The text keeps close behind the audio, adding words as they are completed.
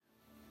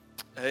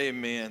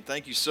Amen.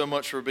 Thank you so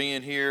much for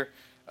being here.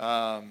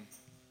 I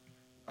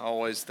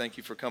always thank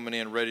you for coming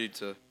in ready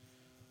to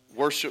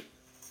worship.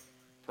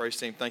 Praise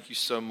team, thank you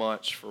so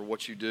much for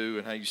what you do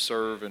and how you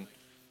serve and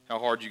how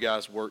hard you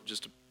guys work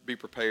just to be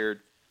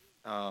prepared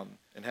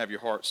and have your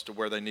hearts to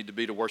where they need to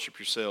be to worship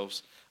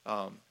yourselves.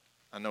 I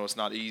know it's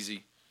not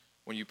easy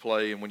when you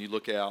play and when you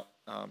look out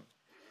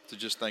to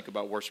just think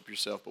about worship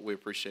yourself, but we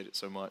appreciate it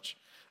so much.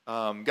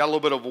 Got a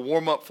little bit of a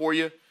warm-up for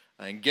you.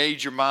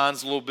 Engage your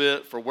minds a little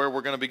bit for where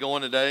we're going to be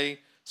going today.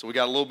 So we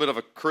got a little bit of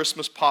a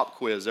Christmas pop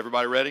quiz.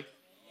 Everybody ready?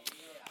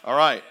 All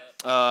right.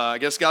 I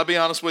guess got to be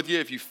honest with you.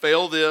 If you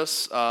fail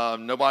this,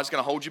 nobody's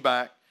going to hold you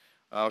back.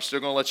 We're still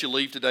going to let you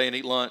leave today and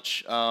eat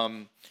lunch.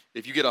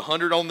 If you get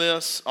 100 on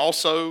this,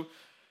 also,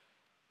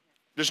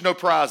 there's no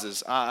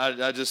prizes.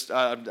 I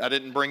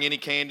didn't bring any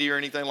candy or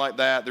anything like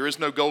that. There is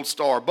no gold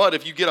star. But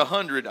if you get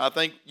 100, I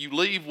think you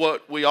leave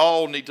what we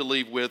all need to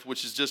leave with,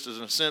 which is just as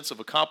a sense of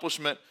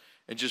accomplishment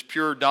and just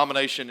pure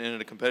domination in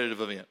a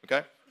competitive event,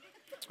 okay?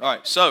 All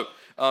right, so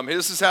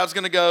this is how it's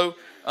going to go.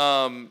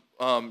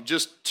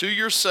 Just to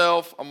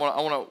yourself, I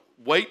want to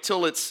wait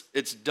till it's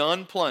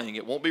done playing.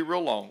 It won't be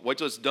real long. Wait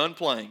till it's done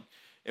playing.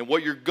 And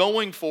what you're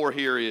going for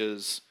here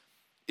is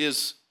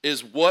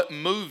what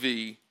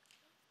movie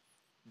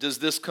does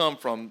this come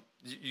from?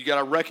 You got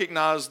to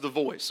recognize the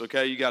voice,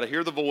 okay? You got to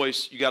hear the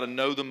voice. You got to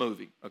know the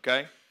movie,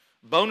 okay?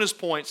 Bonus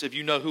points if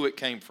you know who it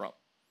came from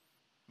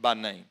by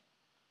name,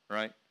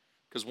 right?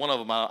 Because one of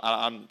them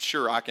I'm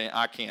sure I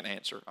can't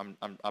answer. I'm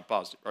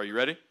positive. Are you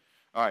ready?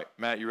 All right,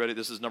 Matt, you ready?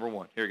 This is number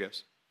one. Here it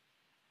goes.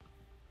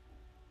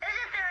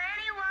 Isn't there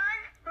anyone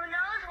who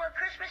knows what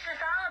Christmas is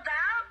all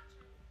about?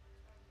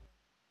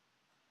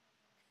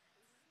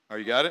 All right,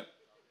 you got it?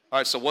 All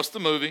right, so what's the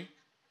movie?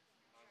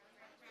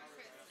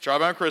 Charlie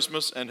Brown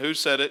Christmas. And who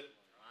said it?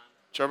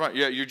 Charlie Brown.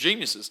 Yeah, you're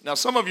geniuses. Now,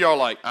 some of you are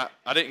like,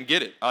 I didn't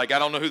get it. Like, I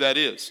don't know who that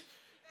is.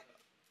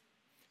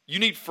 You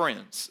need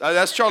friends.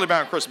 That's Charlie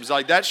Brown Christmas.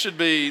 Like, that should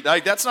be,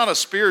 like, that's not a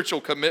spiritual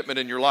commitment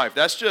in your life.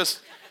 That's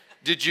just,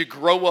 did you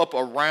grow up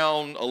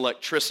around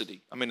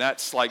electricity? I mean,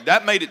 that's like,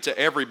 that made it to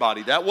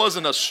everybody. That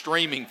wasn't a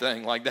streaming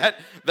thing like that.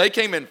 They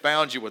came and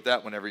found you with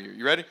that one every year.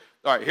 You ready?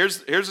 All right, here's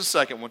the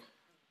second one.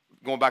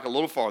 Going back a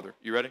little farther.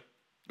 You ready?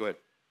 Go ahead.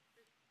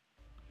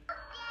 Daddy,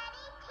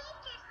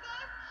 teacher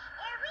says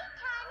every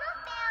time a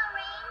bell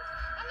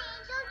rings, an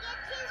angel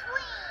gets his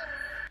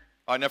wings.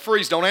 All right, now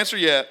freeze. Don't answer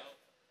yet.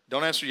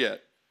 Don't answer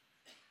yet.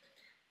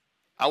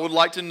 I would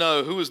like to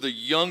know who is the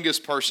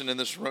youngest person in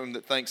this room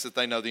that thinks that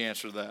they know the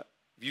answer to that.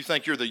 If you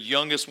think you're the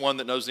youngest one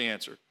that knows the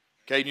answer.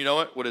 Caden, you know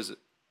it? What is it?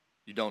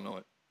 You don't know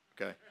it.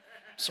 Okay.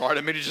 Sorry, I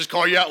didn't mean to just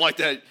call you out like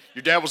that.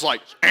 Your dad was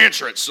like,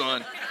 answer it,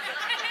 son.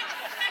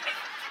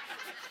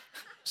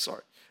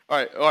 Sorry.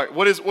 All right.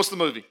 What's the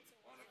movie?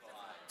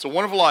 It's a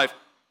Wonderful Life.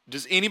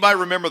 Does anybody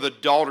remember the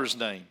daughter's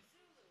name?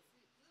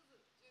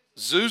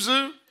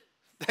 Zuzu?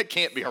 That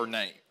can't be her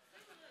name.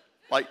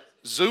 Like,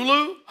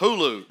 Zulu?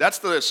 Hulu. That's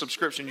the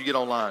subscription you get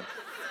online.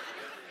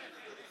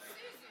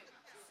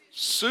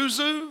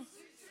 Suzu?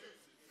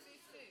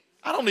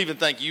 I don't even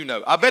think you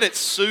know. I bet it's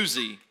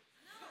Susie.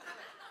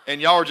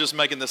 And y'all are just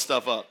making this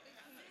stuff up.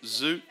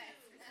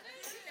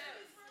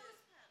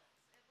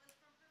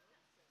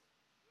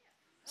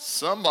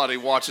 Somebody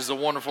watches A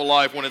Wonderful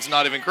Life when it's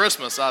not even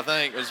Christmas, I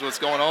think, is what's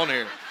going on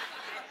here.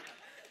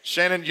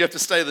 Shannon, you have to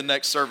stay the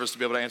next service to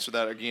be able to answer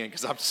that again,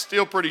 because I'm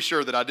still pretty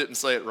sure that I didn't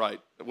say it right.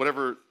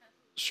 Whatever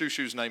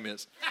Shushu's name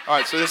is. All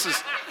right,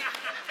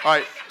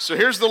 so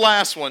here's the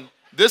last one.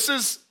 This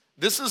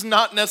is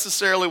not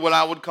necessarily what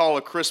I would call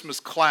a Christmas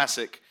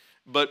classic,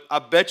 but I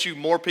bet you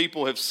more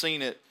people have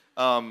seen it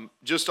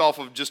just off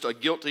of just a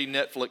guilty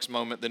Netflix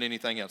moment than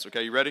anything else.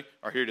 Okay, you ready?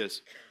 All right, here it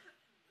is.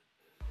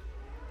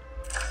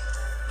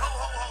 Ho,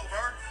 ho, ho,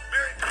 Vern.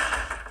 Merry...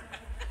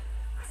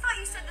 I thought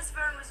you said this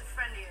Vern was a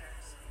friend of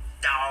yours.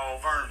 Oh,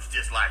 Vern's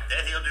just like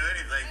that. He'll do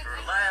anything for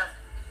a laugh.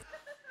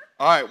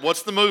 All right,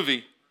 what's the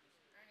movie?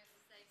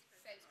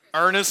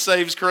 Ernest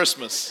Saves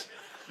Christmas.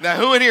 Now,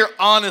 who in here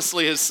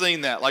honestly has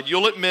seen that? Like,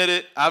 you'll admit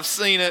it. I've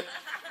seen it.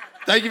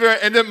 Thank you very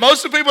much. And then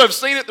most of the people have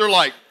seen it. They're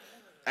like,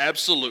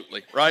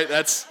 absolutely, right?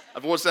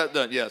 What's that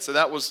done? Yeah, so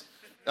that was,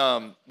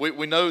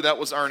 we know that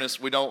was Ernest.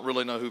 We don't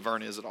really know who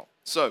Vern is at all.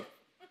 So,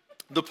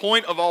 the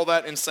point of all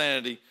that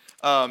insanity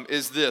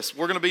is this.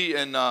 We're going to be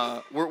in,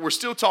 we're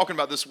still talking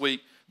about this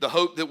week, the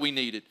hope that we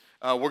needed.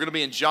 We're going to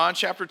be in John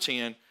chapter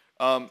 10.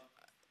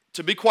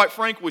 To be quite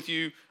frank with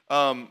you,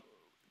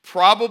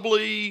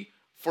 probably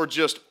for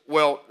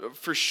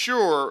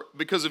sure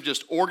because of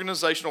just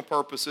organizational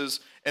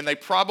purposes, and they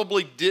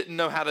probably didn't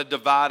know how to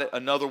divide it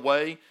another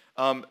way.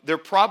 There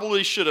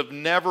probably should have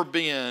never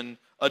been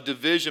a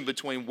division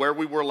between where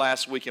we were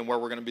last week and where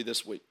we're going to be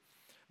this week.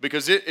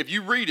 Because if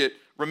you read it,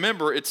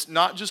 remember, it's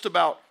not just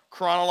about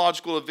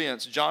chronological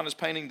events. John is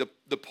painting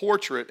the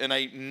portrait in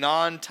a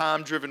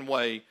non-time-driven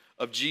way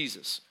of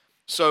Jesus.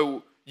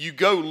 So you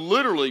go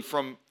literally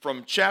from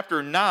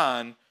chapter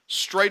 9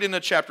 straight into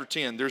chapter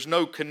 10. There's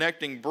no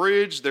connecting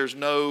bridge. There's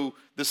no,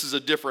 this is a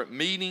different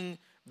meaning.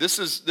 This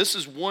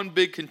is one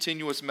big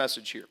continuous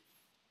message here.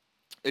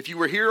 If you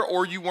were here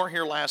or you weren't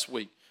here last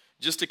week,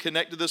 just to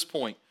connect to this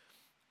point,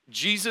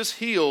 Jesus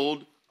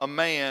healed a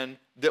man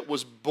that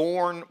was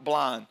born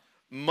blind.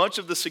 Much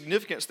of the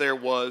significance there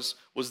was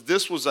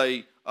this was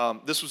a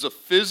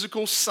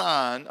physical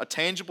sign, a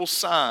tangible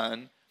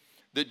sign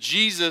that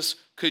Jesus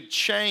could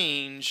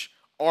change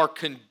our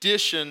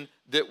condition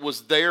that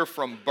was there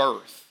from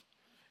birth.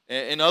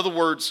 In other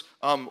words,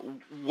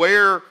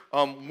 where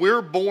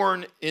we're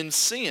born in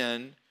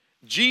sin,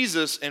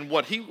 Jesus and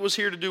what he was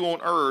here to do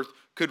on earth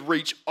could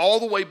reach all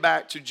the way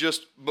back to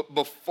just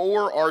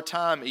before our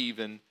time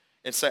even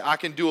and say, I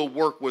can do a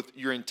work with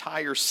your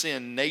entire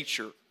sin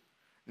nature,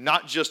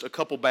 not just a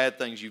couple bad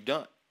things you've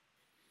done.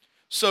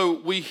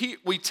 So we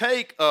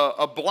take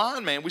a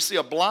blind man, we see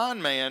a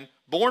blind man,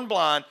 born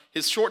blind.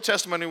 His short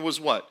testimony was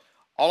what?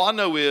 All I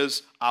know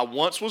is I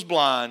once was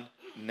blind,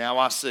 now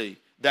I see.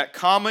 That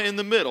comma in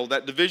the middle,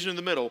 that division in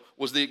the middle,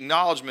 was the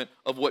acknowledgement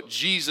of what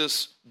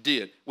Jesus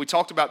did. We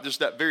talked about just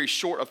that very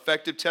short,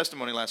 effective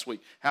testimony last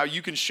week, how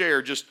you can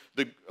share just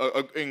the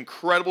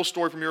incredible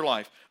story from your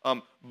life.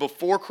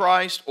 Before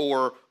Christ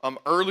or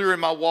earlier in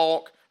my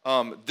walk,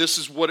 this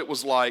is what it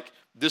was like.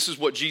 This is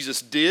what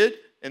Jesus did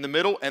in the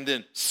middle, and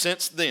then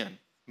since then,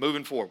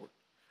 moving forward.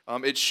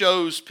 It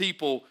shows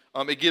people,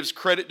 it gives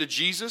credit to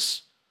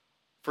Jesus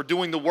for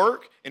doing the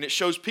work, and it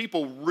shows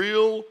people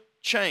real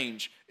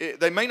change.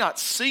 They may not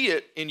see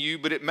it in you,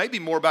 but it may be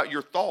more about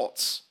your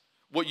thoughts,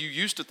 what you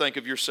used to think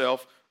of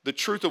yourself, the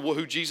truth of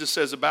who Jesus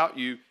says about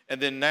you,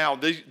 and then now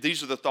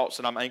these are the thoughts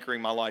that I'm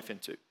anchoring my life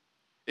into.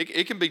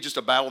 It can be just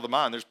a battle of the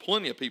mind. There's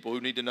plenty of people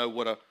who need to know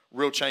what a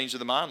real change of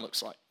the mind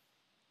looks like.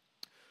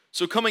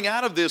 So coming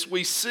out of this,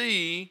 we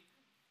see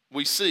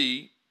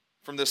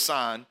from this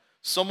sign,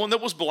 someone that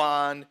was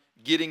blind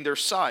getting their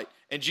sight.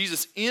 And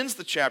Jesus ends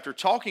the chapter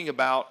talking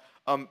about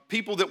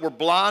people that were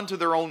blind to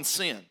their own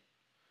sin.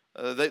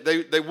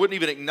 They wouldn't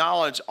even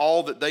acknowledge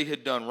all that they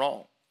had done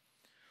wrong.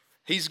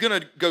 He's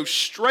going to go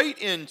straight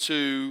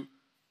into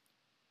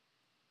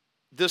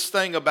this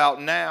thing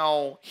about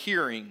now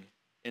hearing,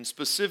 and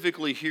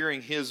specifically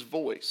hearing his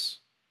voice.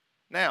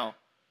 Now,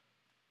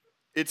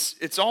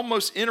 it's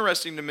almost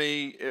interesting to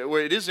me, or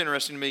it is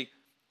interesting to me,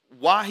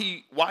 why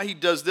he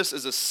does this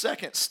as a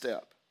second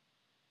step.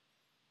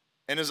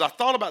 And as I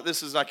thought about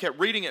this, as I kept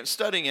reading it and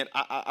studying it,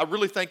 I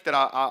really think that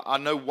I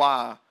know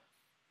why,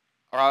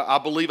 or I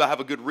believe I have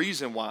a good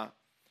reason why.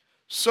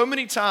 So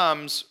many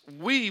times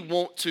we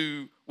want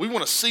to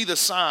see the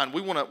sign,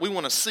 we want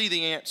to see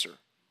the answer.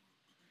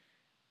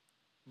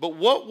 But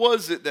what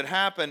was it that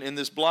happened in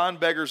this blind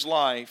beggar's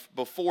life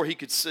before he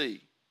could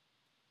see?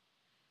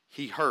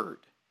 He heard.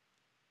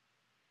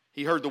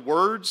 He heard the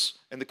words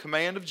and the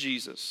command of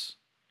Jesus,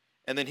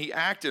 and then he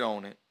acted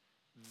on it.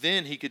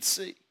 Then he could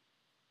see.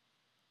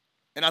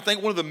 And I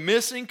think one of the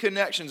missing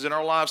connections in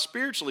our lives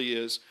spiritually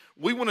is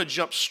we want to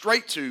jump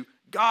straight to,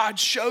 God,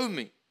 show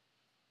me.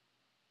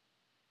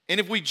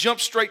 And if we jump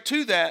straight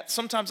to that,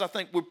 sometimes I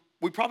think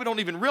we probably don't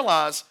even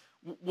realize,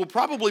 we'll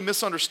probably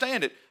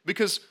misunderstand it,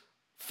 because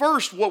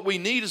first what we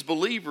need as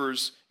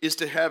believers is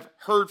to have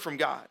heard from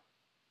God,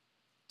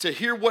 to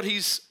hear what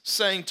he's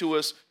saying to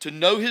us, to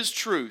know his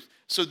truth.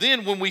 So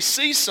then when we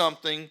see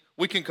something,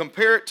 we can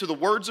compare it to the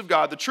words of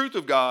God, the truth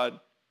of God,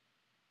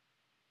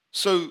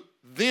 so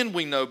then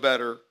we know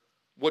better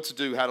what to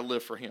do, how to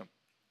live for him.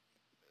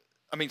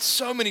 I mean,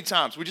 so many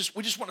times we just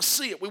want to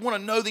see it. We want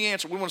to know the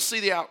answer. We want to see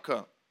the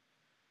outcome.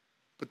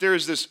 But there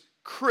is this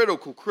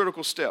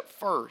critical step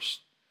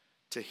first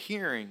to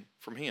hearing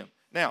from him.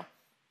 Now,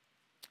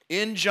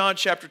 in John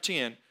chapter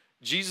 10,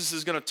 Jesus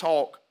is going to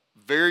talk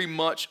very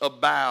much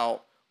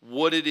about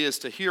what it is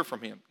to hear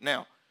from him.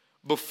 Now,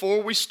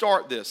 before we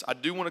start this, I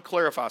do want to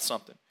clarify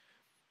something.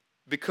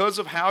 Because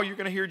of how you're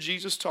going to hear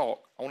Jesus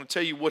talk, I want to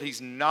tell you what he's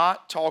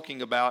not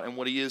talking about and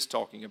what he is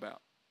talking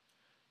about.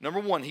 Number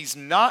one, he's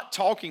not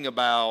talking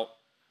about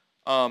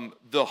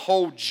the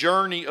whole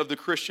journey of the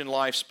Christian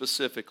life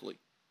specifically.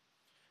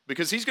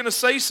 Because he's going to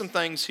say some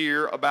things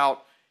here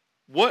about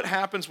what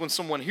happens when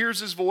someone hears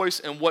his voice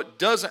and what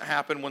doesn't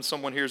happen when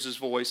someone hears his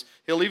voice.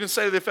 He'll even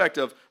say to the effect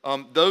of,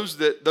 those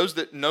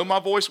that know my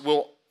voice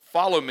will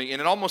follow me. And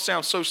it almost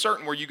sounds so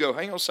certain where you go,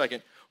 hang on a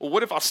second. Well,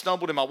 what if I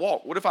stumbled in my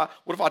walk? What if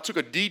I took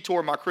a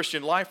detour in my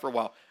Christian life for a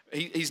while?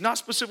 He's not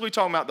specifically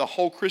talking about the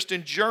whole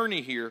Christian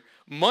journey here.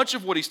 Much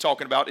of what he's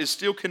talking about is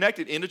still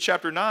connected into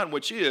chapter 9,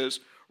 which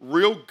is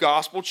real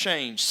gospel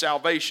change,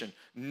 salvation,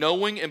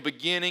 knowing and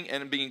beginning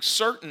and being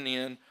certain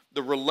in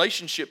the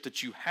relationship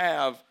that you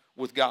have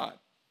with God.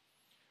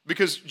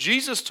 Because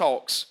Jesus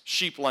talks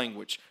sheep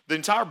language. The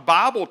entire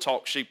Bible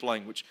talks sheep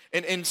language.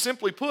 And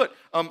simply put,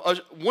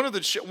 one of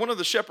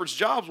the shepherd's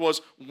jobs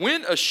was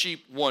when a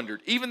sheep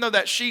wandered, even though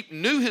that sheep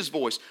knew his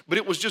voice, but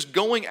it was just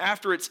going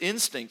after its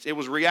instincts. It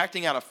was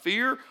reacting out of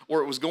fear,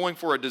 or it was going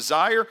for a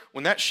desire.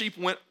 When that sheep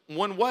went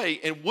one way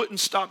and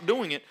wouldn't stop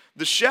doing it,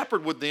 the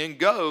shepherd would then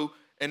go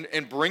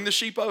and bring the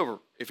sheep over.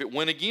 If it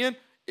went again,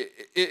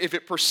 if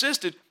it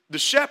persisted, the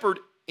shepherd,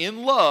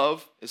 in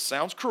love, it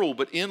sounds cruel,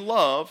 but in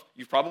love,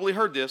 you've probably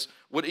heard this,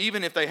 would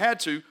even, if they had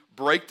to,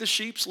 break the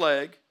sheep's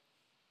leg,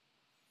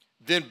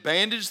 then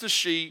bandage the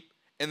sheep,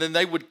 and then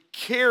they would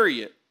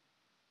carry it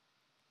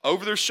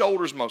over their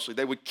shoulders mostly.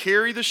 They would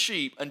carry the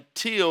sheep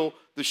until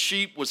the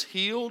sheep was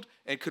healed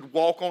and could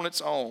walk on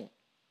its own.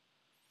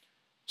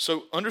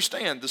 So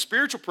understand, the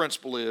spiritual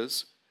principle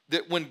is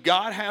that when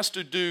God has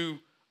to do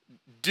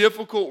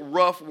difficult,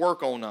 rough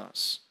work on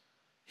us,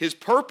 his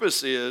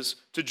purpose is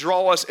to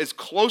draw us as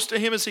close to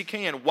him as he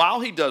can while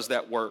he does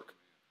that work,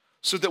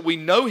 so that we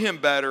know him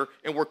better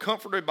and we're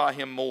comforted by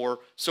him more.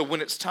 So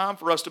when it's time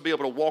for us to be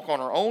able to walk on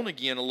our own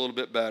again a little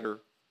bit better,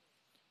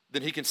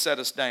 then he can set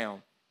us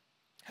down,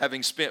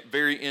 having spent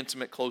very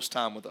intimate, close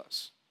time with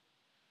us.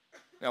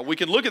 Now, we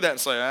can look at that and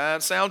say,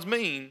 that sounds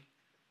mean.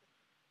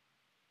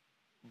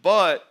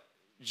 But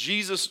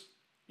Jesus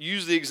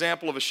used the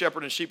example of a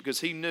shepherd and sheep because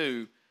he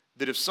knew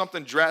that if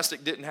something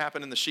drastic didn't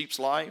happen in the sheep's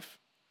life,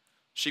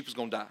 the sheep was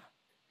going to die.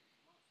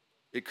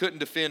 It couldn't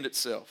defend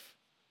itself.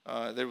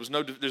 There's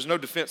no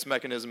defense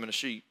mechanism in a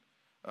sheep.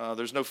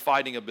 There's no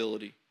fighting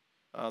ability.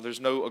 There's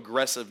no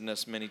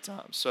aggressiveness many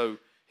times. So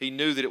he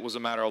knew that it was a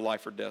matter of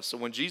life or death. So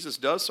when Jesus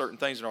does certain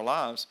things in our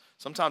lives,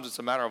 sometimes it's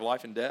a matter of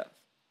life and death.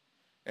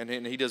 And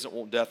he doesn't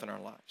want death in our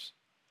lives.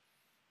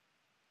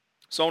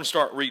 So I want to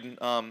start reading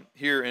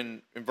here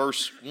in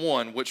verse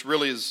 1, which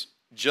really is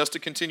just a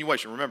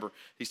continuation. Remember,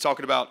 he's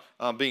talking about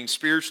being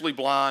spiritually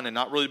blind and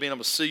not really being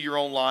able to see your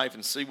own life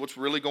and see what's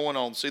really going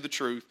on, see the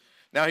truth.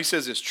 Now he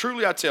says this,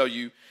 truly I tell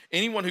you,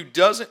 anyone who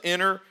doesn't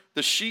enter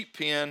the sheep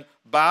pen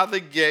by the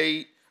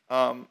gate,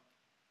 does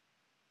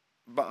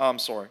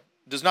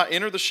not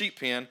enter the sheep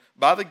pen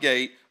by the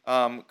gate,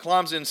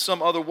 climbs in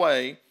some other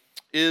way,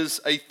 is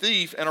a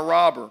thief and a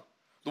robber.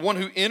 The one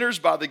who enters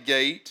by the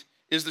gate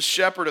is the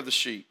shepherd of the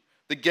sheep.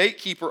 The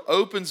gatekeeper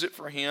opens it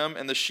for him,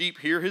 and the sheep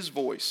hear his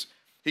voice.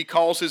 He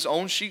calls his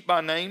own sheep by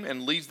name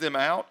and leads them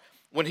out.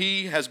 When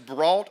he has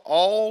brought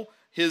all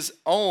his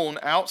own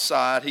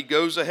outside, he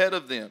goes ahead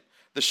of them.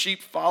 The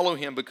sheep follow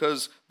him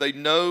because they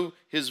know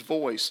his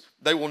voice.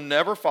 They will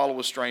never follow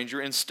a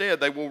stranger. Instead,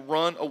 they will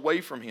run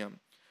away from him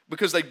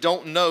because they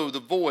don't know the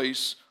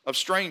voice of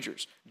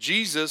strangers.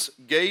 Jesus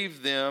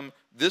gave them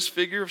this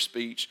figure of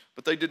speech,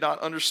 but they did not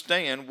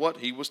understand what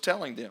he was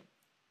telling them.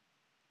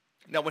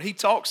 Now, when he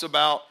talks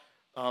about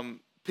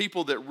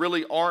people that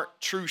really aren't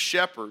true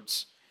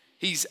shepherds,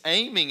 he's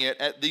aiming it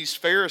at these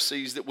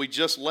Pharisees that we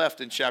just left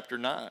in chapter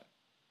 9.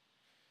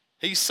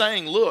 He's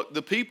saying, look,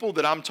 the people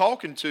that I'm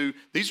talking to,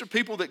 these are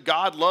people that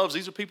God loves.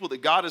 These are people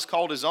that God has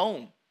called his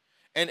own.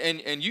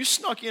 And you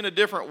snuck in a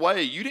different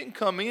way. You didn't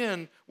come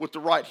in with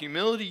the right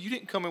humility. You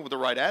didn't come in with the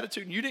right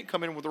attitude. And you didn't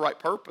come in with the right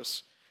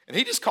purpose. And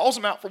he just calls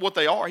them out for what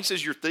they are. He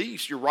says, you're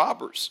thieves, you're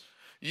robbers.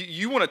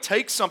 You want to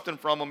take something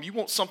from them. You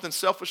want something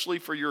selfishly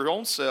for your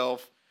own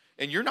self.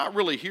 And you're not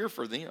really here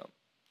for them.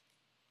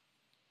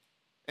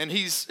 And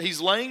he's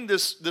laying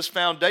this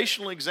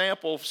foundational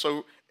example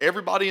so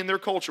everybody in their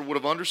culture would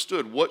have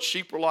understood what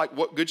sheep were like,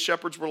 what good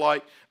shepherds were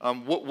like,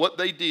 what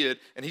they did.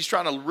 And he's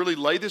trying to really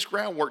lay this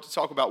groundwork to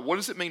talk about what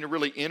does it mean to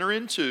really enter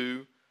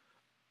into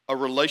a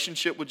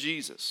relationship with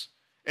Jesus.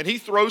 And he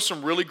throws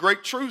some really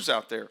great truths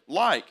out there,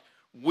 like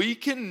we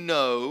can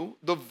know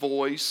the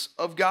voice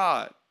of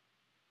God.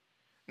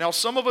 Now,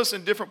 some of us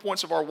in different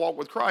points of our walk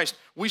with Christ,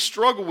 we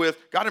struggle with,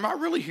 God, am I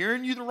really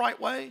hearing you the right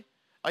way?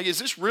 Like, is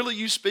this really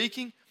you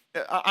speaking?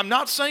 I'm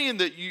not saying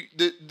that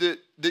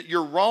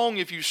you're wrong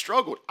if you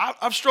struggled.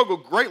 I've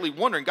struggled greatly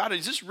wondering, God,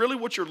 is this really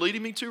what you're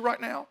leading me to right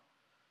now?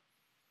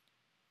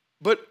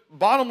 But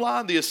bottom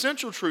line, the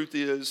essential truth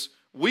is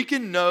we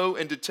can know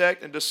and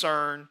detect and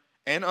discern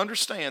and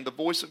understand the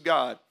voice of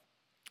God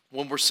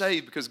when we're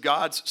saved because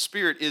God's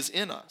Spirit is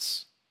in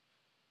us.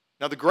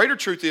 Now, the greater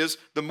truth is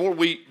the more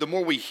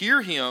we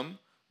hear him,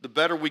 the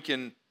better we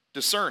can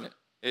discern it.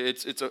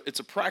 It's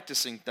a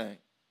practicing thing.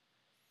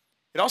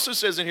 It also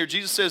says in here,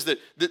 Jesus says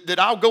that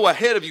I'll go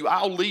ahead of you,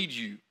 I'll lead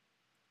you.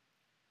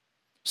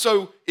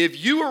 So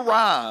if you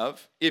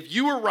arrive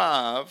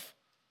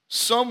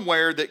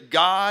somewhere that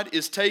God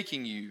is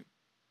taking you,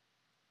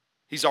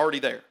 he's already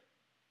there.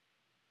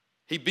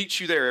 He beats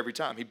you there every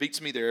time. He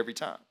beats me there every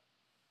time.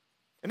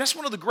 And that's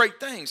one of the great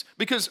things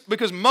because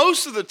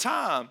most of the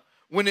time,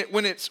 when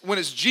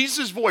it's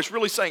Jesus' voice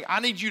really saying, I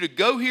need you to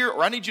go here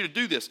or I need you to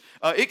do this,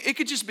 it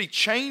could just be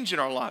change in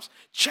our lives.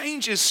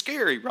 Change is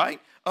scary, right?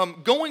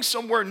 Going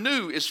somewhere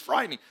new is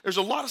frightening. There's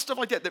a lot of stuff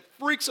like that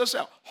freaks us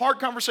out. Hard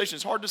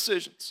conversations, hard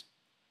decisions.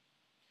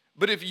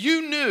 But if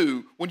you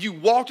knew when you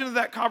walked into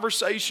that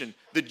conversation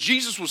that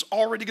Jesus was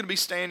already going to be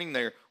standing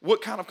there,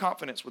 what kind of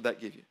confidence would that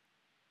give you?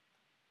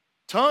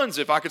 Tons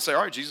if I could say,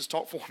 all right, Jesus,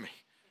 talk for me.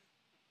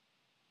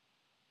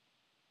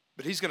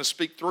 But he's going to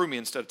speak through me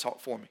instead of talk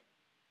for me.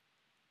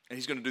 And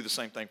he's going to do the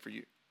same thing for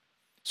you.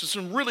 So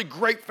some really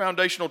great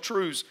foundational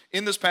truths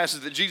in this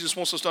passage that Jesus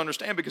wants us to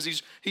understand because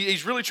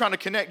he's really trying to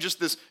connect just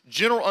this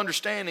general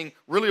understanding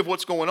really of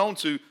what's going on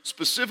to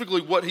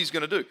specifically what he's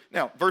going to do.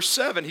 Now, verse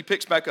 7, he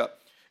picks back up.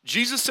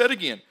 Jesus said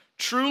again,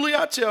 truly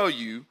I tell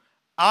you,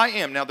 I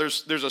am. Now,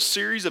 there's a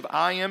series of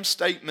I am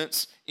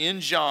statements in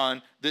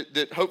John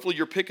that hopefully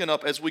you're picking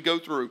up as we go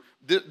through.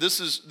 This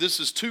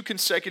is two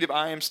consecutive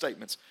I am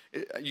statements.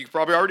 You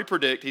probably already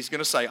predict he's going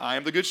to say, I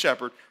am the good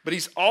shepherd, but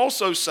he's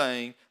also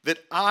saying that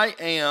I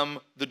am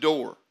the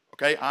door,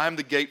 okay? I am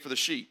the gate for the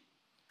sheep.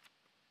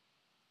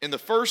 In the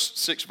first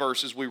 6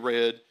 verses we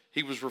read,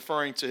 he was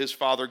referring to his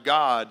Father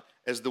God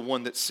as the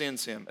one that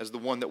sends him, as the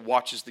one that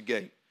watches the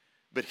gate.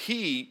 But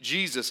he,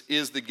 Jesus,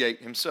 is the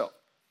gate himself.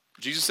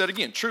 Jesus said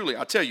again, truly,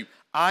 I tell you,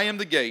 I am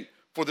the gate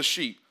for the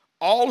sheep.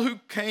 All who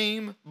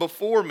came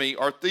before me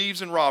are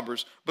thieves and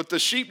robbers, but the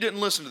sheep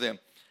didn't listen to them.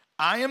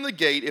 I am the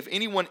gate. If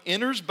anyone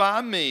enters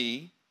by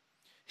me,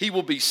 he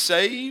will be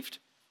saved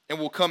and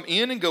will come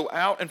in and go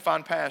out and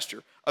find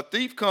pasture. A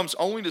thief comes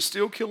only to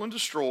steal, kill, and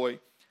destroy.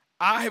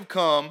 I have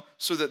come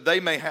so that they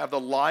may have the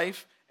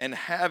life and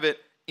have it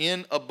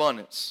in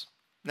abundance.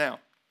 Now,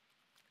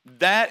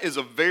 that is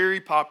a very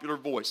popular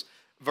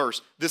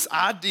verse. This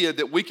idea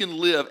that we can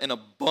live an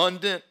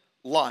abundant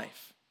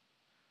life.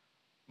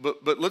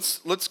 But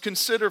let's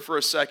consider for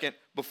a second,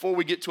 before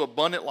we get to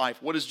abundant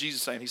life, what is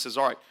Jesus saying? He says,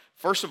 all right,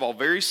 first of all,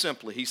 very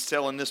simply, he's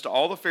telling this to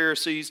all the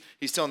Pharisees.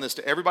 He's telling this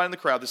to everybody in the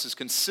crowd. This is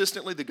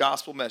consistently the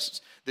gospel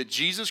message, that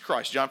Jesus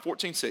Christ, John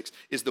 14:6,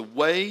 is the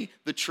way,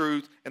 the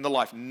truth, and the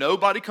life.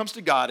 Nobody comes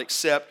to God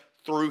except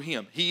through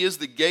him. He is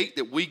the gate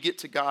that we get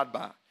to God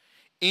by.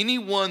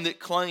 Anyone that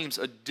claims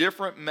a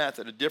different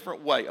method, a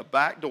different way, a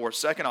back door,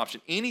 second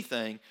option,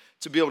 anything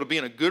to be able to be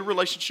in a good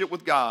relationship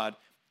with God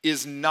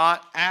is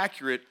not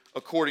accurate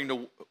according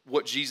to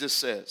what Jesus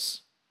says.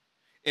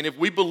 And if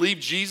we believe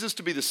Jesus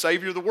to be the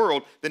Savior of the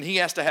world, then he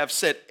has to have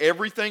said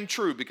everything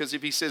true, because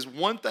if he says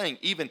one thing,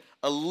 even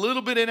a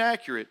little bit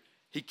inaccurate,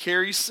 he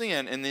carries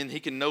sin, and then he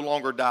can no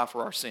longer die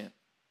for our sin.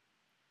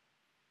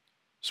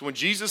 So when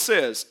Jesus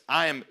says,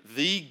 I am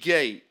the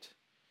gate,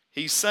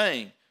 he's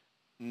saying,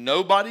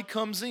 nobody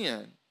comes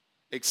in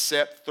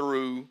except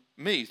through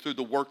me, through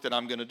the work that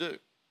I'm going to do.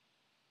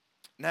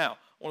 Now,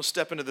 I want to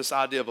step into this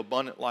idea of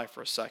abundant life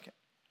for a second.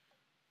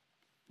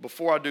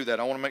 Before I do that,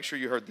 I want to make sure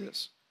you heard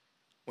this.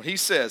 When he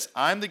says,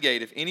 I'm the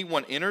gate, if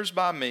anyone enters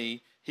by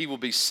me, he will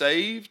be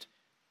saved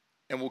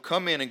and will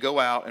come in and go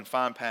out and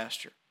find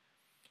pasture.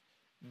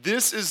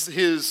 This is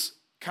his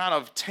kind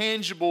of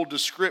tangible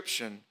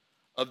description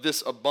of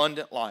this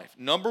abundant life.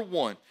 Number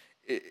one,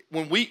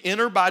 when we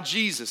enter by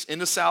Jesus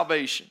into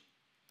salvation,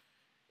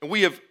 and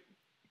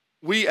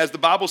we, as the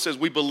Bible says,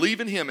 we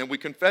believe in him and we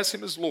confess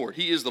him as Lord.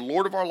 He is the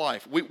Lord of our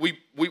life.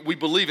 We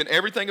believe in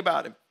everything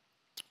about him.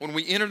 When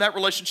we enter that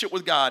relationship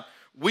with God,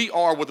 we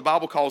are what the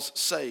Bible calls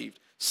saved.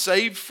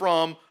 Saved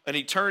from an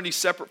eternity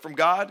separate from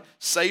God,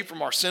 saved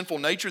from our sinful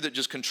nature that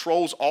just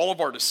controls all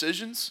of our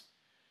decisions.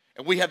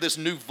 And we have this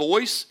new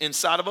voice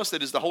inside of us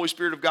that is the Holy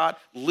Spirit of God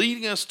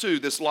leading us to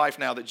this life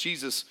now that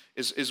Jesus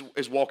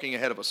is walking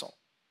ahead of us on.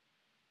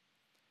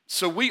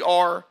 So we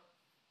are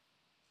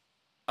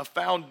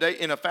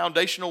in a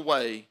foundational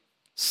way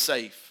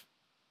safe.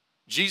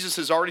 Jesus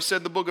has already said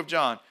in the book of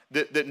John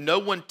that no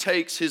one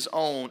takes his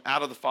own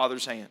out of the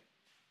Father's hand.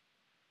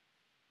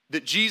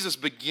 That Jesus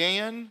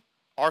began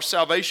our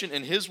salvation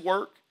in his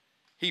work.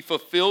 He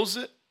fulfills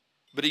it,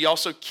 but he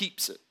also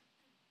keeps it.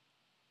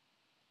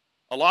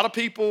 A lot of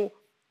people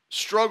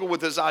struggle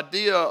with this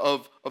idea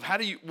of what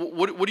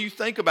do you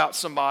think about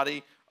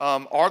somebody?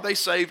 Are they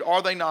saved?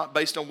 Are they not,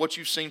 based on what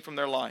you've seen from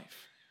their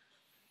life?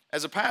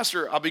 As a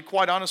pastor, I'll be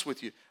quite honest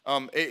with you.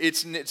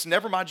 It's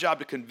never my job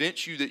to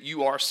convince you that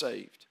you are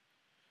saved.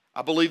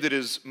 I believe that it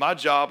is my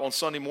job on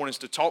Sunday mornings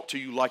to talk to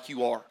you like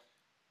you are,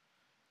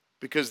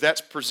 because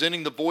that's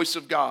presenting the voice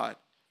of God.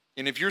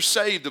 And if you're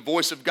saved, the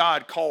voice of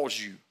God calls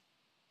you.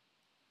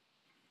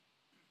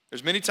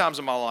 There's many times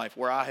in my life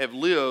where I have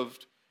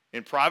lived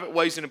in private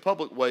ways and in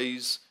public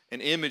ways an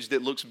image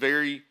that looks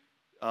very,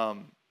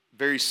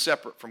 very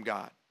separate from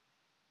God.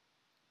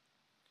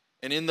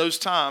 And in those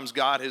times,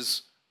 God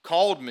has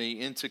called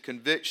me into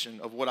conviction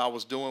of what I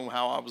was doing,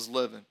 how I was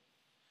living,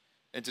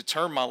 and to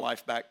turn my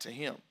life back to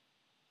him.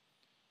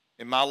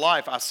 In my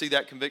life, I see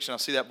that conviction, I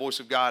see that voice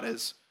of God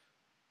as,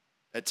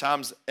 at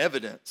times,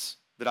 evidence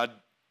that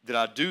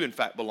I do, in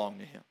fact, belong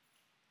to him.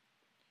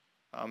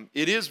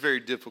 It is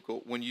very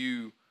difficult when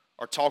you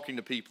are talking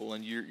to people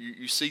and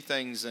you see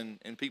things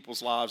in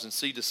people's lives and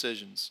see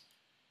decisions,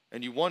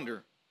 and you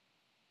wonder,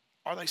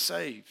 are they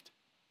saved?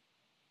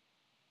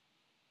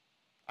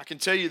 I can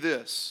tell you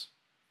this,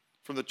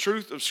 from the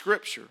truth of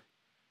Scripture,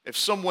 if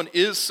someone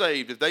is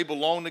saved, if they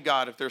belong to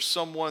God, if there's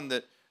someone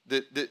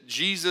that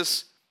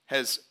Jesus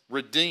has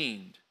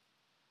redeemed,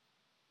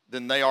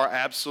 then they are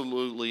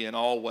absolutely and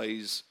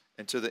always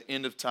and to the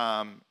end of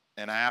time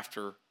and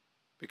after,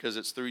 because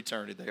it's through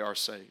eternity, they are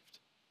saved.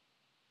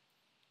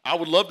 I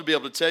would love to be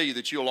able to tell you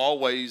that you'll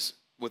always,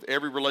 with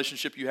every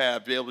relationship you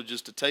have, be able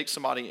to take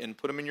somebody and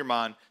put them in your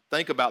mind,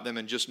 think about them,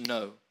 and just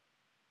know.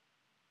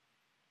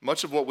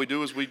 Much of what we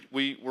do is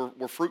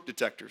we're fruit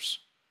detectors.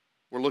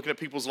 We're looking at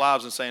people's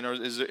lives and saying,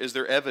 is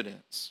there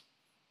evidence?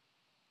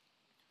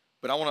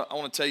 But I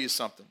want to tell you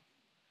something.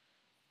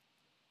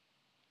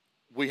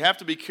 We have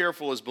to be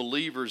careful as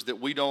believers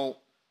that we don't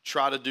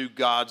try to do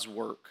God's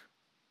work.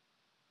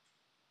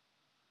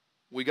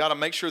 We got to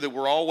make sure that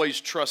we're always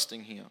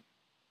trusting Him.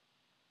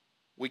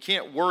 We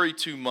can't worry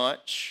too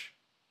much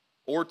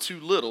or too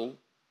little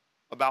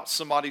about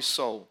somebody's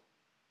soul.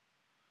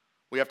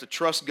 We have to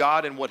trust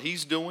God in what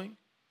He's doing,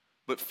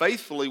 but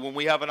faithfully when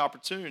we have an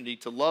opportunity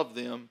to love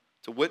them,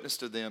 to witness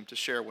to them, to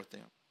share with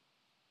them.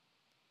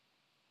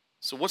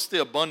 So what's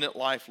the abundant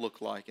life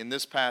look like in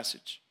this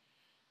passage?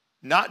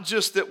 Not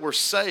just that we're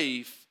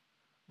safe,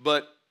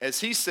 but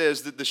as he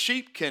says, that the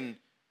sheep can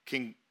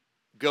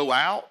go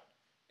out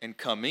and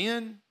come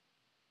in,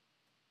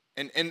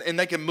 and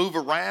they can move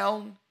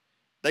around,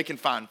 they can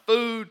find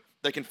food,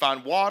 they can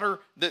find water,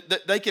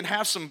 that they can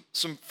have some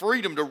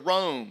freedom to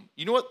roam.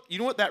 You know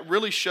what that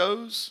really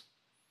shows?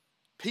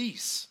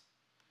 Peace.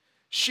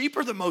 Sheep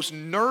are the most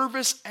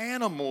nervous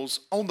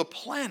animals on the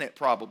planet,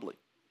 probably.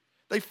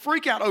 They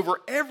freak out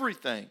over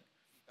everything.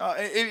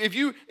 If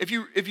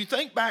you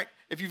think back,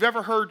 if you've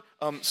ever heard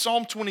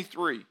Psalm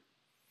 23,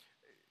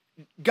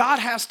 God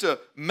has to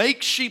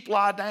make sheep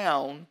lie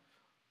down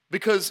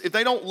because if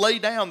they don't lay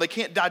down, they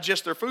can't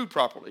digest their food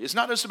properly. It's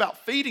not just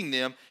about feeding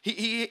them.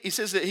 He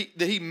says that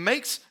he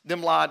makes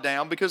them lie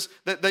down because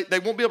they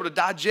won't be able to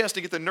digest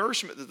and get the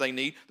nourishment that they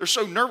need. They're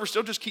so nervous,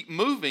 they'll just keep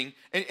moving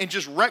and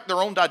just wreck their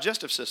own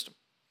digestive system.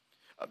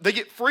 They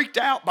get freaked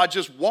out by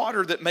just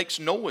water that makes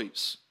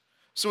noise.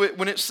 So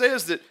when it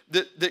says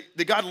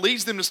that God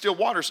leads them to still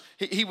waters,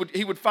 he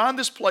would find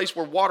this place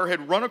where water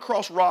had run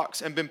across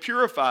rocks and been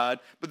purified,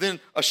 but then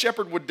a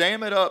shepherd would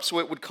dam it up so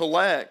it would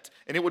collect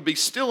and it would be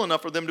still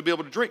enough for them to be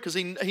able to drink because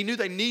he knew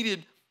they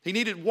needed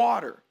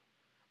water,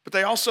 but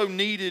they also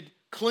needed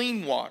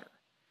clean water.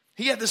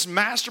 He had this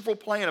masterful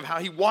plan of how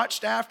he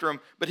watched after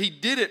them, but he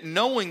did it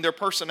knowing their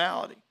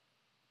personality.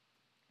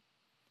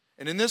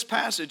 And in this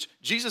passage,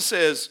 Jesus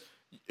says,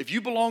 if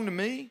you belong to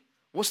me,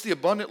 what's the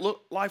abundant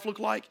life look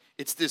like?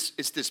 It's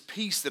this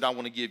peace that I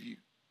want to give you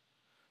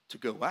to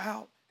go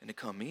out and to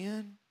come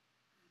in.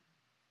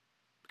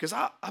 Because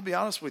I'll be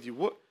honest with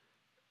you,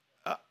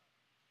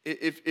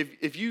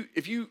 if you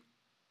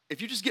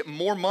just get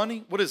more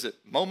money, what is it?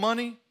 More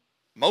money,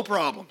 more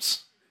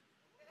problems.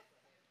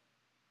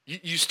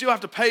 You still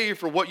have to pay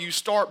for what you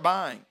start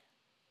buying.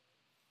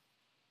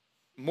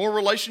 More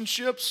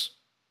relationships,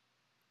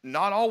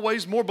 not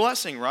always more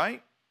blessing,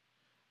 right?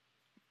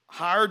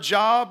 Higher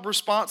job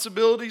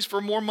responsibilities for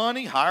more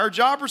money, higher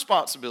job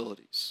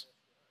responsibilities.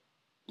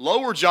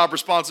 Lower job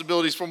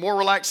responsibilities for more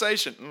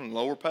relaxation,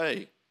 lower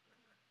pay.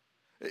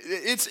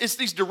 It's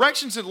these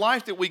directions in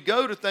life that we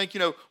go to think,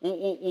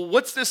 well,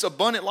 what's this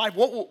abundant life?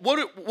 What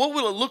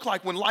will it look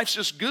like when life's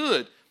just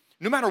good?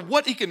 No matter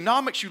what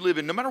economics you live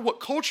in, no matter what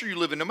culture you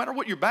live in, no matter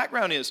what your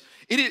background is,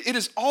 it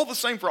is all the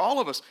same for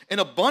all of us. An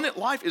abundant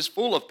life is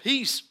full of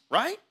peace,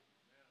 right?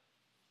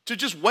 To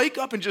just wake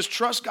up and just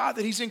trust God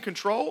that He's in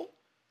control.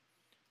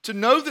 To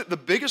know that the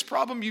biggest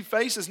problem you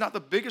face is not the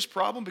biggest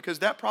problem because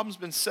that problem's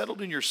been settled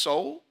in your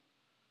soul.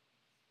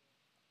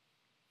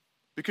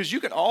 Because you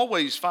can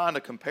always find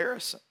a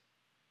comparison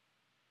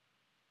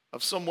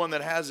of someone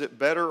that has it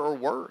better or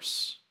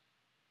worse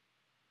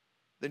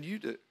than you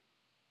do.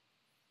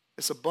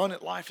 This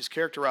abundant life is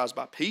characterized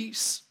by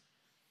peace.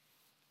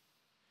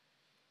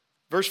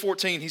 Verse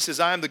 14, he says,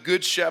 I am the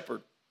good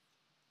shepherd.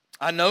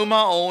 I know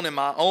my own and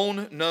my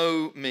own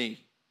know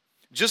me.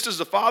 Just as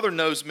the Father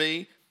knows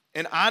me,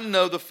 and I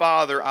know the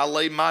Father, I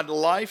lay my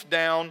life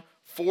down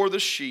for the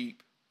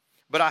sheep.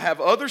 But I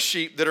have other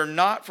sheep that are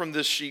not from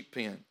this sheep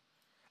pen.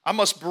 I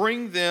must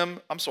bring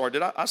them. I'm sorry,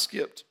 I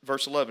skipped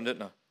verse 11,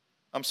 didn't I?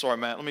 I'm sorry,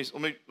 Matt.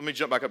 Let me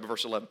jump back up to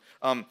verse 11.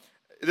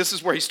 This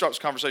is where he starts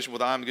the conversation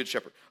with I am the good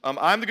shepherd.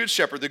 I am the good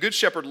shepherd. The good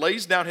shepherd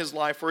lays down his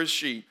life for his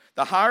sheep.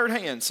 The hired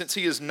hand, since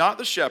he is not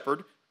the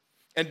shepherd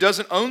and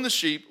doesn't own the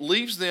sheep,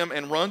 leaves them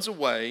and runs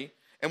away.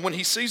 And when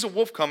he sees a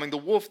wolf coming, the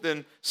wolf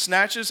then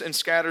snatches and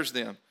scatters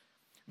them.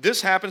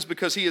 This happens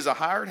because he is a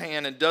hired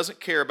hand and doesn't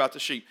care about the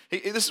sheep.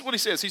 This is what he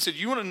says. He said,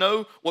 you want to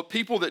know what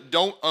people that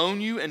don't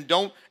own you and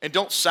don't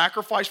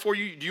sacrifice for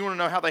you, do you want to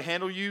know how they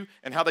handle you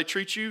and how they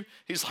treat you?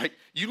 He's like,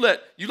 you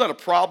let a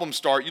problem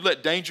start, you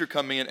let danger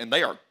come in, and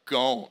they are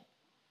gone.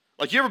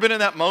 Like, you ever been in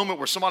that moment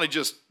where somebody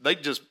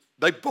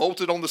they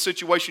bolted on the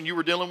situation you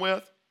were dealing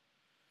with?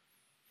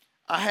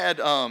 I had,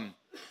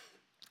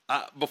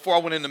 before I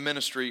went into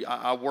ministry,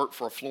 I worked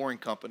for a flooring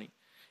company.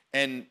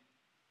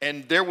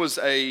 And there was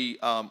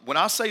when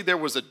I say there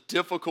was a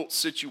difficult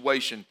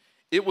situation,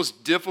 it was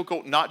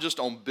difficult not just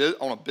on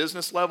a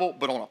business level,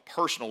 but on a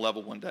personal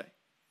level one day.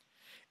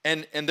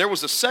 And there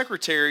was a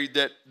secretary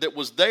that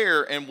was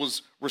there and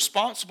was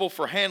responsible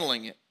for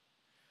handling it.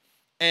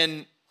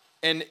 And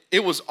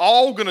it was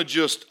all going to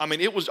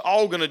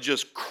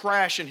just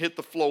crash and hit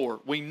the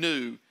floor, we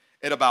knew,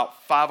 at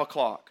about 5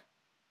 o'clock.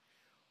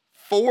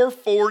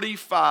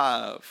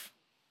 4:45,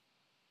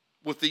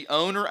 with the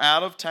owner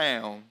out of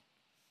town,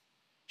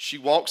 she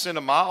walks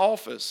into my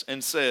office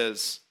and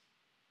says,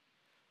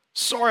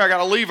 sorry, I got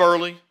to leave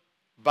early.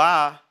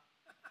 Bye.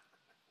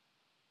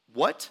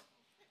 What?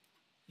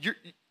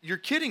 You're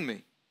kidding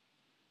me.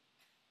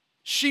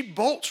 She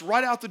bolts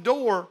right out the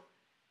door,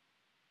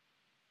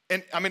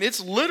 And I mean, it's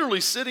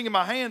literally sitting in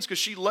my hands because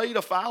she laid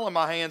a file in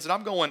my hands, and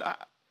I'm going,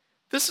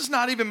 this is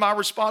not even my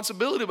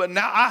responsibility, but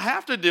now I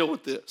have to deal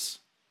with this.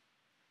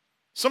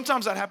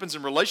 Sometimes that happens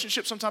in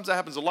relationships. Sometimes that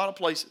happens a lot of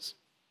places.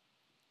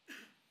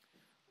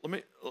 Let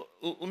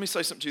me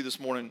say something to you this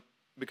morning,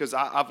 because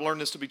I've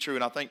learned this to be true,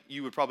 and I think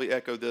you would probably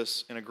echo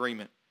this in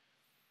agreement.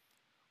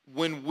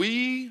 When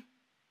we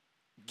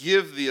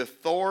give the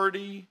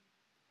authority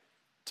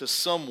to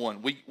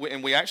someone,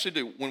 and we actually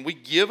do, when we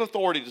give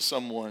authority to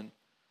someone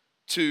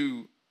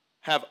to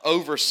have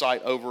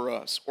oversight over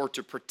us or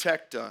to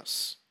protect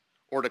us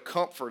or to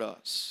comfort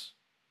us,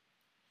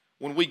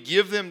 when we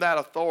give them that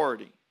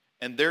authority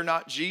and they're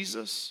not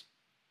Jesus,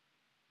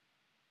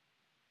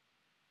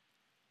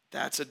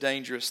 that's a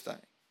dangerous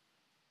thing.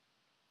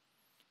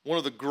 One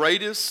of the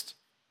greatest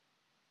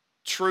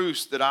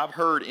truths that I've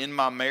heard in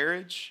my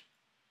marriage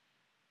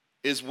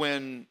is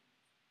when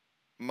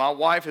my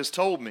wife has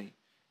told me,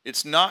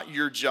 it's not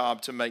your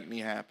job to make me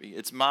happy.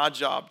 It's my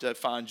job to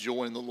find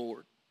joy in the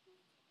Lord.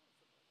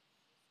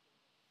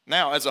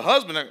 Now, as a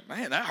husband,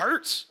 man, that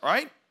hurts,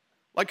 right?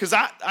 Like, because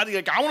I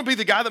want to be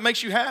the guy that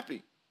makes you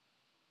happy.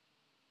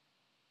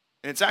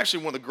 And it's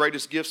actually one of the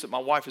greatest gifts that my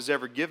wife has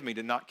ever given me,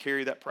 to not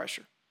carry that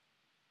pressure.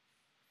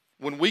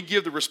 When we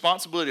give the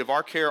responsibility of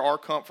our care, our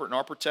comfort, and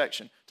our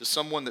protection to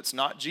someone that's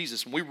not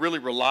Jesus, and we really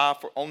rely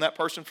on that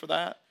person for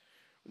that,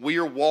 we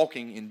are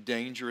walking in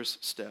dangerous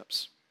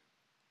steps.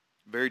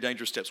 Very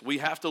dangerous steps. We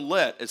have to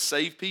let, as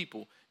saved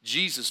people,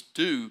 Jesus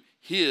do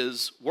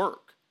his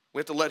work. We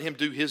have to let him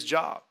do his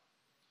job.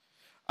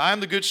 I am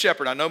the good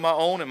shepherd. I know my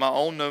own, and my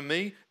own know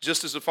me,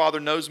 just as the Father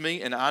knows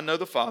me, and I know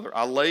the Father.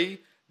 I lay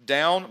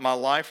down my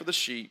life for the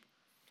sheep,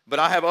 but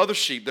I have other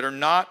sheep that are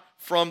not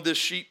from this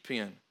sheep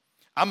pen.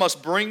 I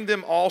must bring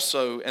them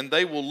also, and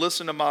they will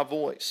listen to my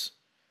voice.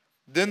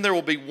 Then there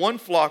will be one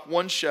flock,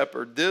 one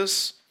shepherd.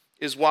 This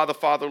is why the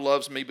Father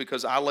loves me,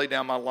 because I lay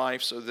down my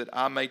life so that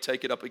I may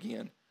take it up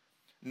again.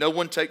 No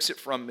one takes it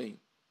from me,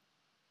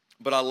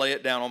 but I lay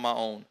it down on my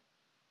own.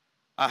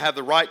 I have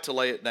the right to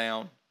lay it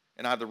down,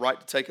 and I have the right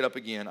to take it up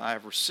again. I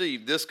have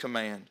received this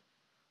command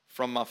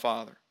from my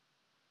Father.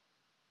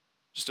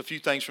 Just a few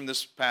things from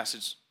this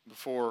passage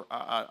before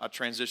I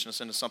transition us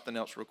into something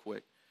else real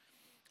quick.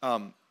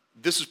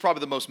 This is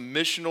probably the most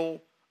missional,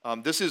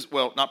 this is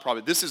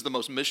the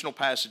most missional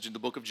passage in the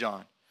book of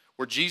John,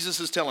 where Jesus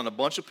is telling a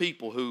bunch of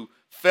people who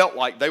felt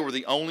like they were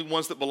the only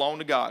ones that belonged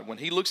to God, when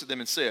he looks at them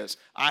and says,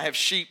 I have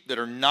sheep that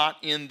are not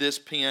in this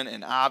pen,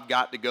 and I've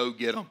got to go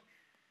get them.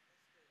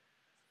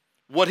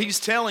 What he's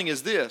telling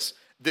is this,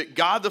 that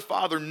God the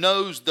Father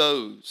knows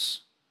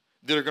those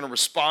that are going to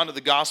respond to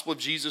the gospel of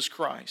Jesus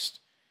Christ.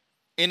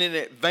 And in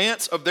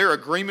advance of their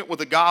agreement with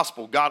the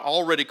gospel, God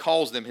already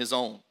calls them his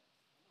own.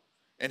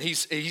 And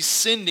he's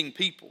sending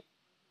people.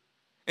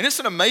 And it's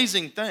an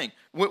amazing thing.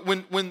 When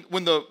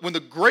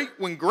great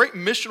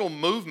missional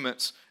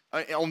movements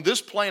on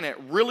this planet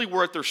really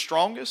were at their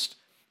strongest,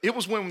 it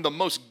was when the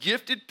most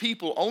gifted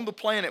people on the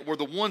planet were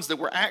the ones that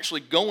were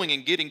actually going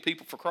and getting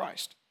people for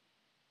Christ.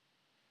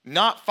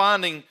 Not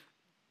finding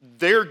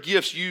their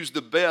gifts used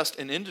the best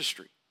in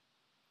industry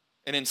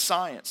and in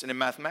science and in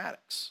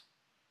mathematics.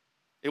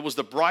 It was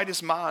the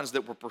brightest minds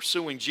that were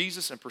pursuing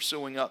Jesus and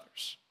pursuing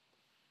others.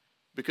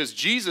 Because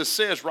Jesus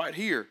says right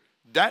here,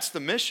 that's the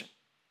mission.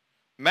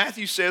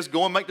 Matthew says,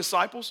 go and make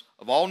disciples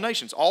of all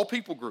nations, all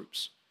people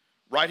groups.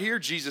 Right here,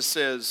 Jesus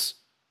says,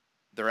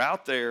 they're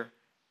out there,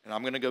 and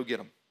I'm going to go get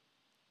them.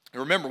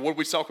 And remember, what did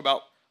we talk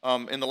about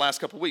in the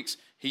last couple of weeks?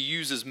 He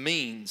uses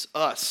means,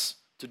 us,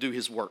 to do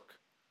his work.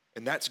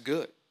 And that's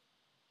good.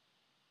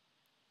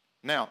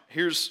 Now,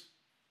 here's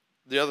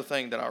the other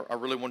thing that I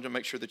really wanted to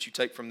make sure that you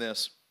take from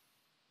this.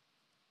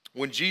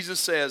 When Jesus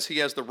says he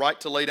has the right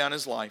to lay down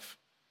his life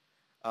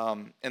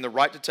and the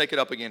right to take it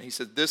up again, he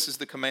said, this is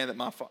the command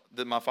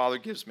that my Father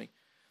gives me.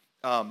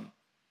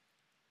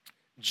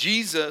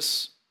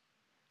 Jesus,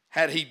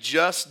 had he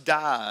just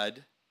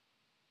died,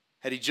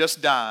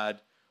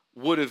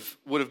 would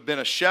have been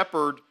a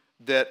shepherd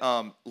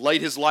that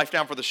laid his life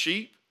down for the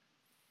sheep,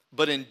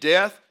 but in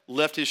death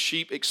left his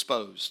sheep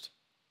exposed.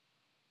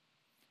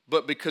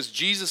 But because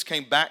Jesus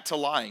came back to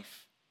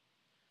life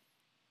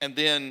and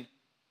then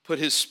put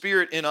his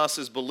Spirit in us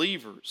as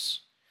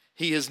believers,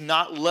 he has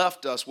not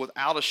left us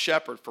without a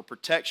shepherd for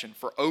protection,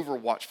 for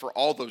overwatch, for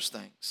all those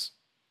things.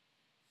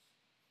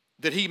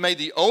 That he made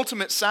the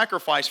ultimate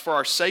sacrifice for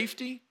our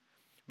safety,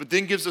 but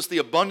then gives us the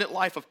abundant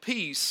life of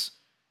peace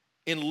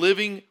in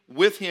living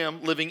with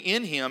him, living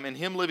in him, and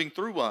him living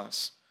through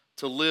us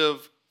to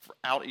live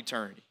throughout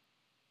eternity.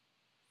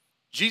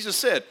 Jesus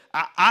said,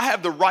 I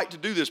have the right to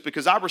do this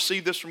because I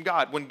received this from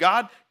God. When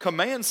God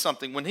commands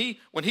something, when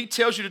he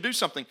tells you to do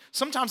something,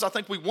 sometimes I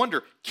think we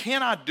wonder,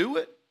 can I do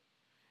it?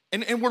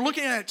 And we're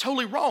looking at it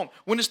totally wrong.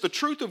 When it's the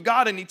truth of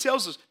God and he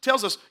tells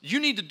us,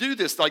 you need to do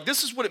this. Like,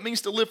 this is what it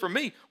means to live for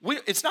me.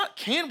 It's not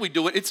can we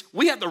do it, it's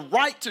we have the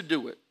right to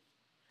do it.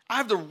 I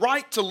have the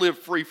right to live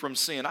free from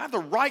sin. I have the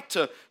right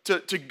to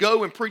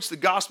go and preach the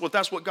gospel if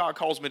that's what God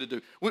calls me to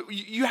do.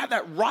 You have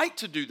that right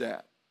to do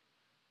that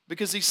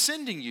because he's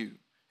sending you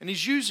and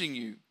he's using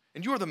you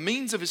and you are the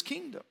means of his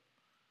kingdom.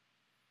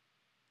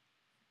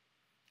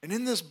 And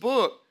in this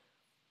book,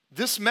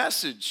 this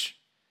message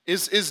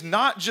is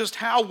not just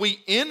how we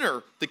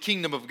enter the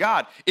kingdom of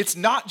God. It's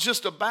not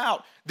just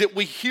about that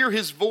we hear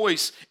his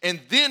voice and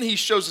then he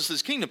shows us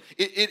his kingdom.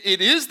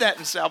 It is that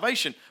in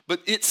salvation,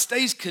 but it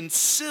stays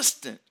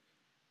consistent.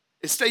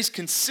 It stays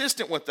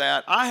consistent with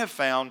that, I have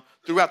found,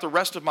 throughout the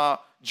rest of my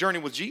journey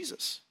with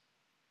Jesus.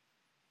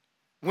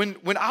 When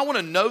I want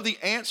to know the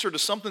answer to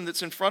something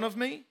that's in front of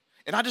me,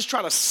 and I just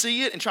try to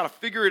see it and try to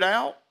figure it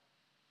out,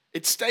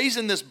 it stays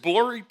in this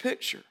blurry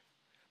picture.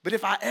 But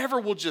if I ever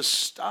will just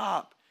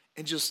stop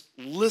and just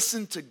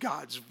listen to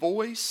God's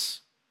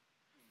voice,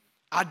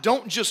 I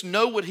don't just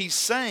know what he's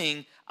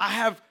saying. I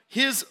have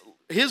his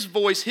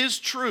voice, his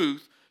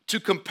truth, to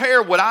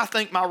compare what I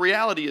think my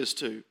reality is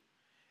to.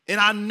 And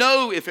I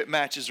know if it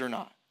matches or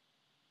not.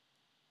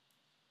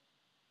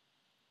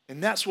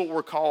 And that's what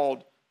we're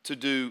called to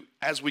do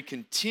as we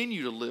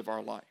continue to live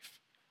our life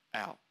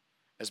out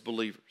as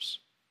believers.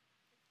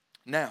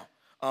 Now,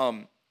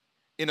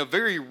 in a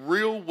very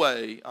real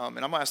way, and I'm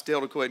going to ask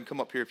Dale to go ahead and come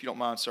up here if you don't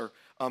mind, sir.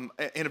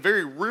 In a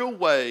very real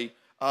way,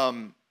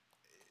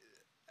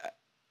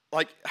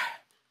 like,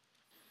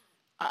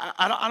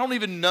 I don't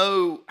even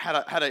know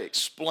how to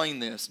explain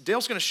this.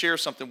 Dale's going to share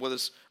something with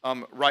us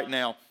right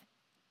now.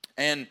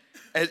 And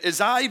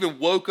as I even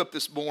woke up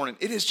this morning,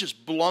 it has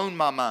just blown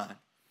my mind.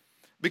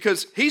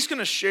 Because he's going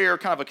to share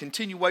kind of a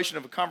continuation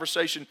of a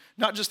conversation,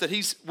 not just that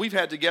we've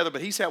had together,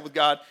 but he's had with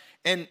God.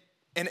 And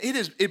it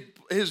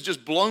has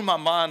just blown my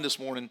mind this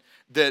morning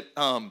that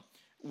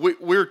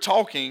we're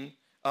talking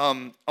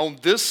on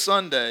this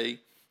Sunday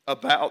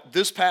about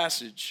this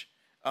passage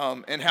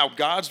and how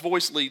God's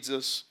voice leads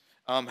us,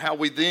 how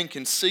we then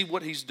can see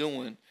what he's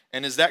doing.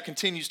 And as that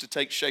continues to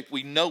take shape,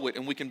 we know it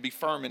and we can be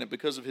firm in it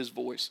because of his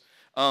voice.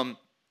 And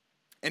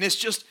it's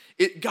just,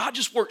 God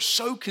just works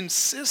so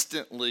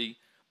consistently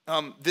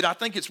that I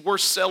think it's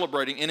worth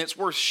celebrating and it's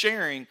worth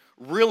sharing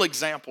real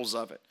examples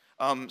of it.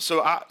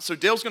 So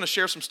Dale's going to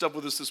share some stuff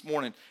with us this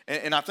morning,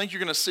 and I think you're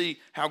going to see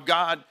how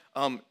God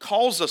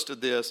calls us to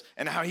this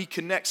and how he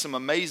connects some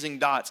amazing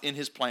dots in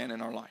his plan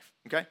in our life.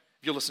 Okay? If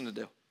you'll listen to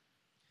Dale.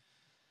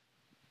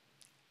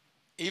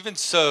 Even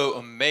so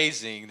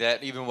amazing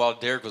that even while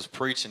Derek was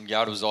preaching,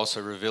 God was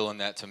also revealing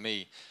that to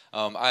me.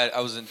 I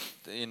wasn't,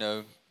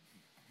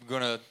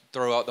 going to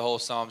throw out the whole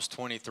Psalms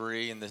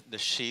 23 and the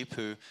sheep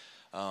who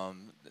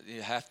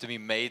you have to be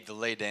made to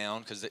lay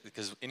down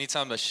because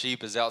anytime a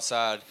sheep is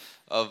outside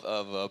of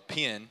a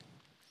pen,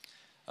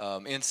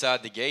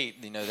 inside the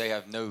gate,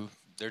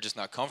 they're just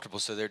not comfortable,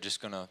 so they're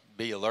just going to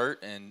be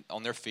alert and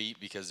on their feet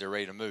because they're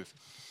ready to move.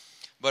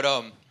 But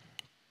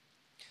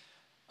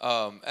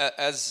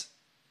as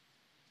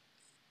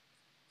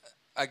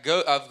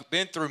I've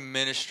been through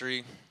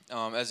ministry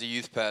as a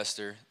youth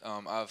pastor.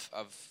 I've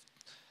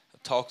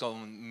talked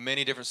on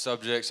many different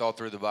subjects all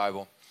through the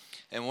Bible.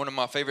 And one of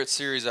my favorite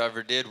series I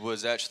ever did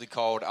was actually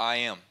called I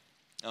Am.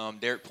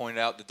 Derek pointed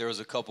out that there was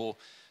a couple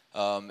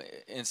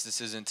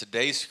instances in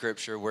today's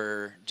scripture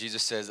where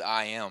Jesus says,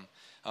 I am.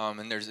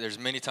 And there's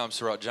many times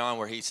throughout John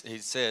where he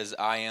says,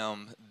 I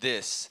am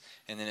this.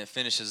 And then it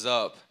finishes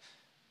up,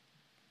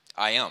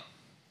 I am.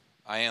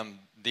 I am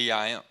the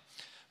I am.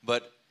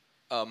 But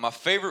my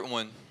favorite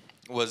one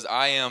was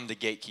I am the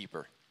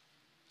gatekeeper.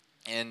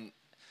 And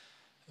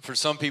for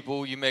some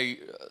people, you may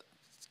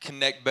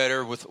connect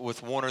better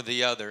with one or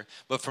the other.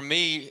 But for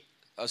me,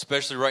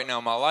 especially right now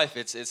in my life,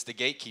 it's the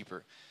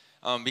gatekeeper.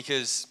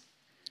 Because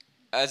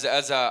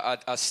as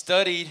I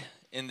studied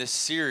in this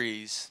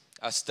series,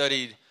 I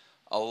studied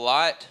a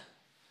lot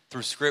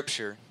through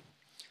Scripture,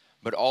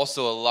 but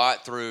also a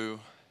lot through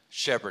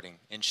shepherding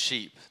and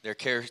sheep, their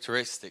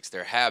characteristics,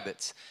 their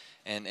habits,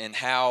 and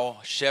how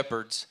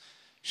shepherds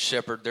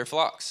shepherd their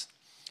flocks.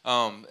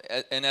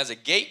 And as a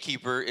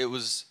gatekeeper, it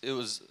was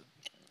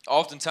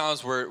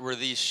oftentimes where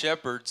these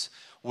shepherds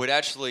would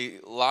actually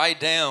lie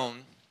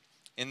down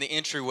in the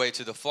entryway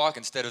to the flock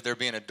instead of there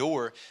being a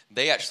door.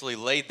 They actually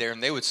laid there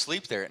and they would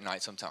sleep there at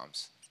night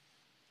sometimes,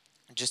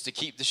 just to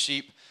keep the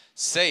sheep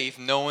safe,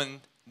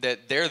 knowing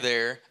that they're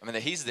there.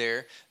 That he's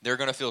there. They're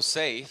going to feel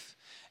safe.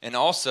 And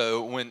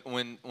also,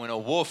 when a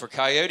wolf or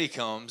coyote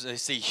comes and they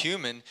see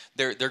human,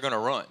 they're going to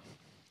run.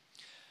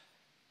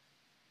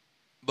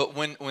 But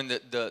when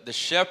the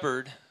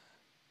shepherd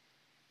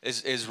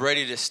is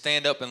ready to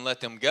stand up and let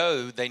them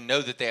go, they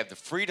know that they have the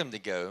freedom to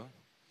go.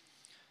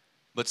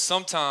 But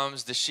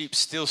sometimes the sheep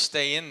still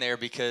stay in there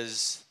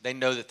because they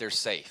know that they're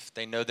safe.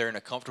 They know they're in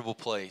a comfortable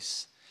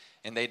place,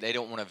 and they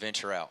don't want to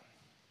venture out.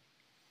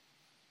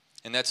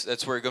 And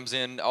that's where it comes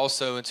in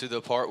also into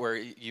the part where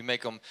you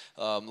make them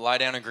lie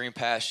down in green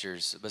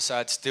pastures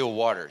beside still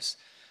waters.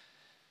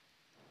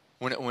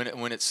 When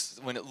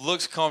it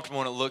looks comfortable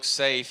and it looks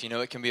safe,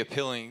 it can be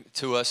appealing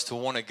to us to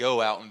want to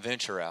go out and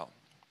venture out.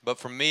 But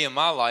for me in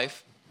my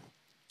life,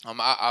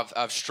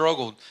 I've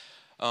struggled,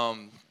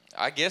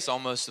 I guess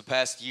almost the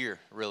past year,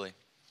 really.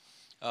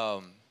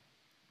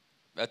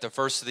 At the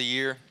first of the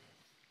year,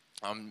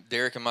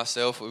 Derek and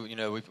myself,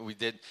 we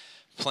did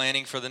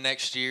planning for the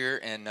next year,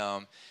 and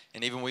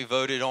And even we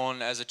voted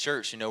on as a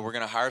church, we're going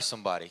to hire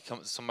somebody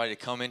to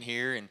come in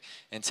here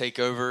and take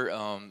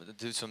over,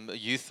 do some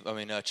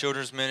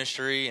children's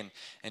ministry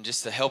and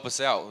just to help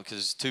us out,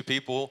 because two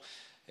people,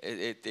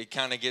 it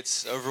kind of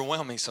gets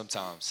overwhelming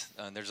sometimes.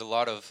 There's a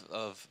lot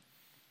of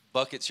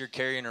buckets you're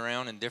carrying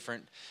around in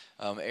different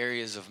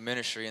areas of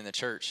ministry in the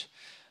church.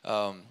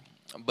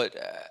 But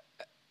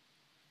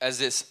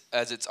as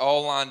it's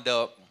all lined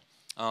up,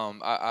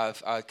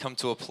 I've come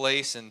to a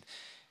place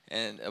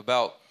and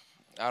about,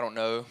 I don't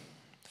know,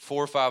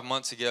 4 or 5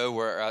 months ago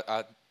where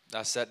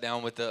I sat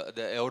down with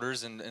the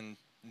elders and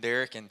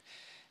Derek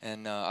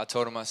and I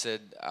told him, I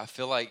said, I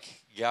feel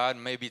like God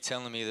may be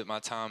telling me that my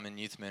time in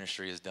youth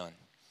ministry is done.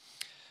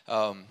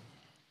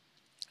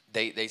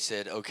 They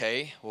said,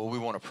 okay, well, we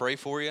want to pray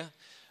for you.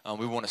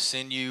 We want to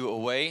send you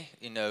away.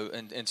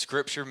 In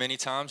Scripture, many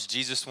times,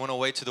 Jesus went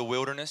away to the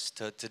wilderness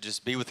to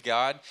just be with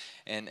God,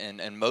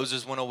 and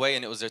Moses went away,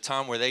 and it was their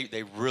time where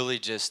they really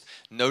just,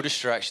 no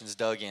distractions,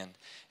 dug in.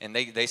 And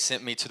they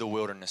sent me to the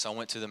wilderness. I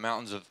went to the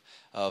mountains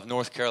of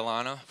North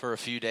Carolina for a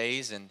few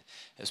days, and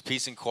it was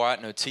peace and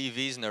quiet, no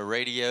TVs, no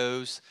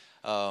radios,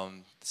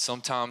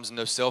 sometimes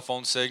no cell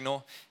phone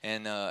signal.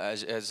 And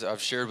as I've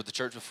shared with the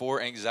church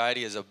before,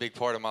 anxiety is a big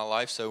part of my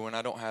life. So when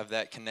I don't have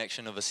that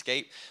connection of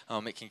escape,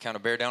 it can kind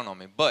of bear down on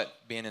me.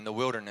 But being in the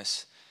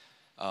wilderness,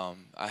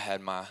 I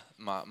had my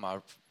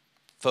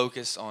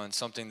focus on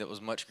something that was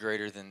much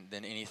greater than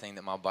anything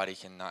that my body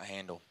cannot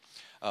handle.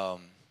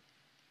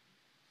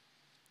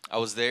 I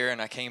was there and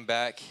I came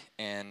back,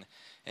 and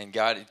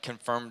God had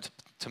confirmed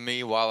to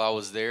me while I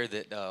was there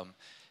that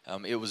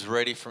it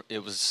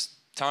was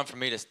time for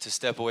me to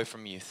step away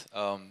from youth.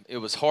 It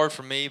was hard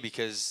for me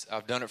because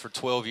I've done it for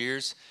 12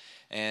 years,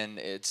 and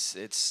it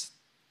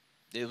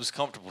was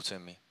comfortable to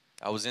me.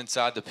 I was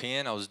inside the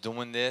pen. I was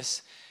doing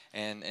this,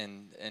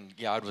 and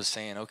God was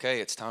saying,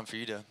 okay, it's time for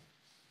you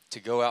to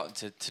go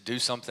out and to do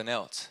something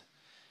else.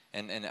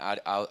 And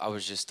I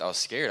was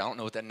scared. I don't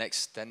know what that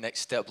next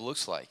step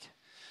looks like.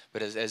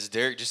 But as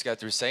Derek just got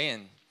through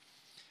saying,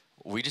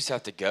 we just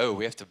have to go.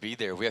 We have to be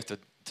there. We have to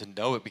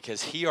know it,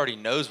 because he already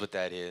knows what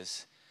that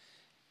is.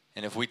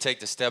 And if we take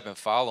the step and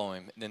follow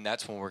him, then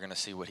that's when we're going to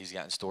see what he's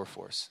got in store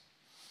for us.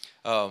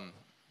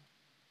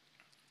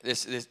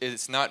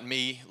 It's not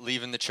me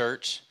leaving the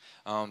church.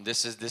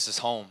 This is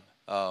home.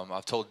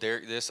 I've told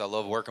Derek this. I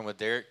love working with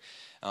Derek.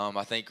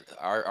 I think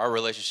our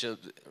relationship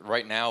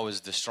right now is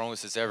the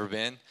strongest it's ever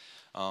been.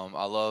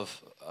 I love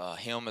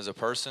him as a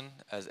person,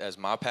 as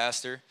my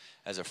pastor,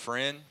 as a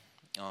friend.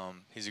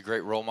 He's a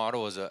great role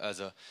model as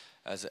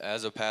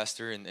a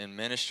pastor in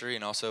ministry,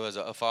 and also as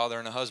a father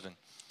and a husband.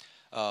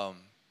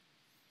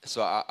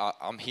 So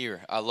I'm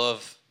here. I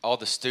love all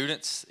the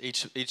students,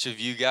 each of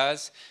you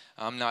guys.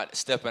 I'm not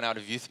stepping out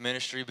of youth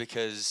ministry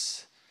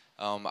because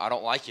I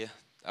don't like you.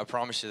 I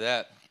promise you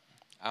that.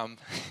 I'm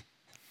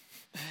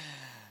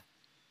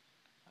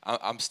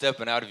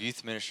stepping out of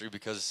youth ministry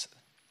because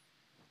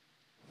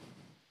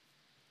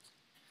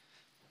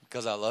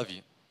I love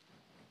you.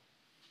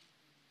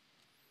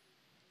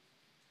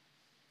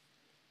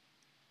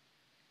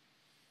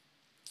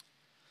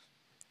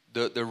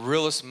 The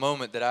realest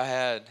moment that I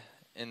had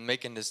in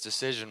making this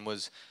decision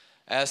was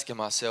asking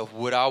myself,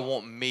 would I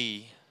want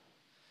me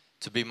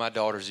to be my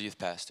daughter's youth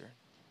pastor?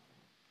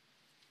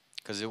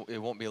 Because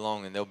it won't be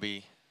long and they'll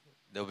be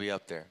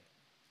up there.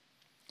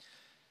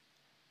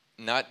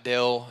 Not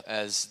Dale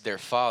as their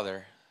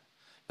father,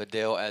 but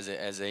Dale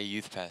as a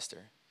youth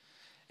pastor.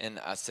 And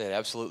I said,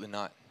 absolutely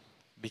not.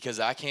 Because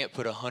I can't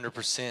put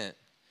 100%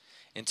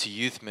 into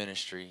youth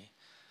ministry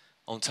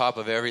on top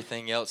of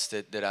everything else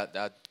that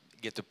I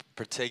get to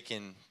partake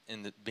in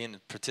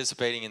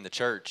participating in the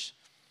church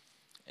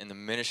and the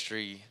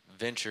ministry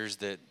ventures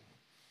that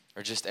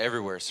are just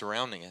everywhere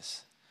surrounding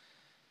us.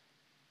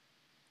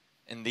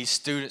 And these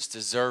students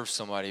deserve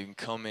somebody who can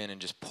come in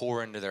and just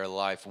pour into their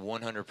life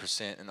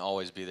 100% and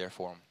always be there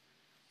for them.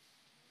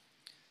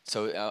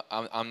 So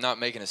I'm not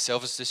making a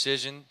selfish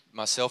decision.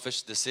 My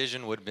selfish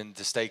decision would have been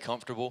to stay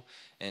comfortable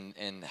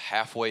and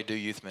halfway do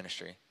youth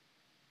ministry.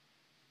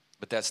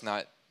 But that's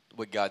not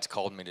what God's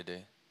called me to do.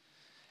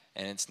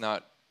 And it's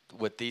not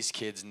what these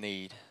kids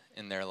need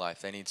in their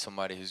life. They need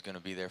somebody who's going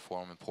to be there for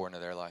them and pour into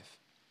their life.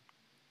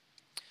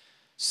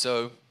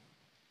 So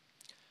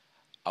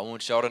I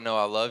want y'all to know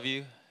I love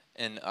you.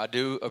 And I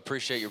do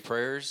appreciate your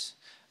prayers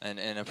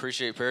and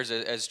appreciate prayers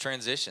as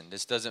transition.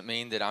 This doesn't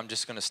mean that I'm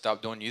just going to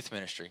stop doing youth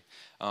ministry,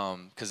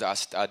 because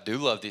I do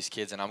love these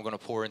kids, and I'm going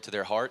to pour into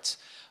their hearts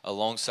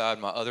alongside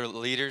my other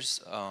leaders,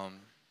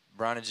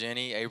 Brian and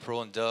Jenny,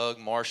 April and Doug,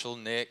 Marshall,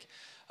 Nick,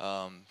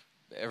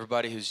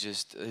 everybody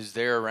who's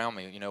there around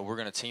me. We're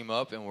going to team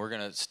up, and we're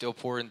going to still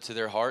pour into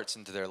their hearts,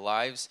 into their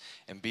lives,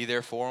 and be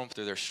there for them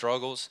through their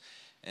struggles,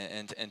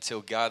 and until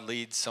God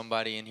leads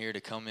somebody in here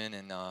to come in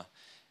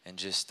and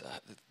just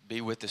be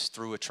with us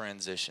through a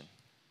transition,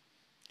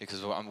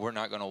 because we're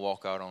not going to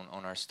walk out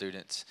on our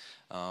students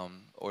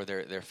or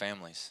their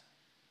families,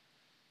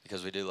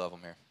 because we do love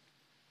them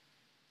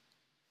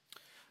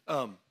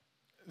here.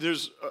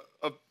 There's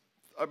a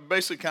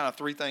basically kind of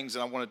three things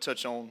that I want to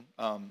touch on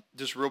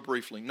just real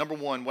briefly. Number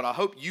one, what I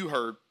hope you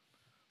heard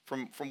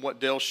from what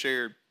Dale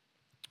shared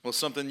was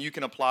something you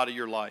can apply to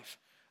your life.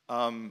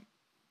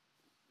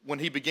 When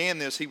he began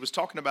this, he was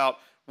talking about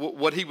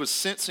what he was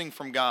sensing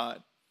from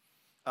God.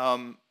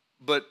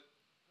 But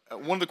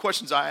one of the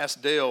questions I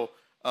asked Dale,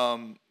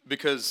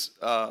 because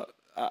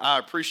I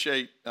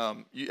appreciate,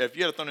 if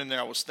you had thrown in there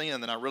I was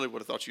thin, then I really would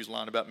have thought you was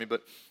lying about me.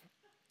 But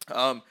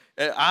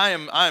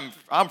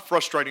I'm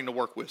frustrating to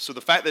work with. So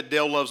the fact that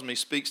Dale loves me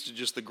speaks to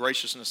just the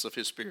graciousness of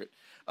his spirit.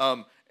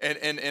 And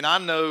I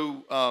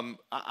know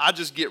I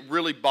just get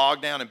really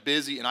bogged down and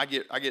busy, and I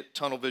get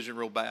tunnel vision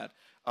real bad.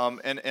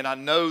 And I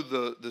know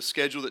the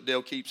schedule that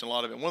Dale keeps and a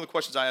lot of it. And one of the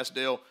questions I asked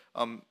Dale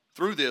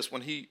through this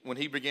when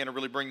he began to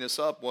really bring this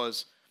up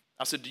was,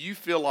 I said, do you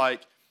feel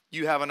like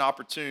you have an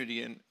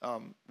opportunity? And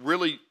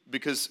really,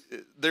 because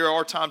there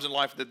are times in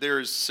life that there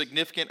is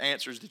significant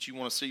answers that you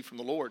want to see from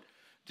the Lord.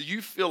 Do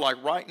you feel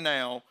like right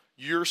now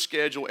your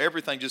schedule,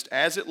 everything just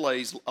as it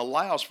lays,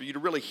 allows for you to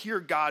really hear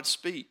God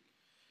speak?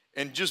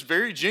 And just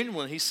very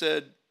genuine, he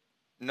said,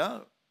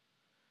 no.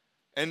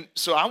 And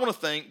so I want to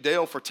thank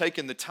Dale for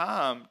taking the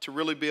time to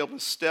really be able to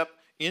step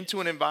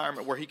into an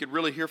environment where he could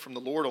really hear from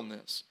the Lord on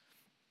this.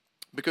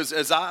 Because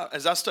as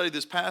I studied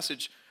this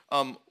passage,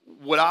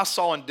 what I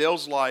saw in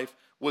Dale's life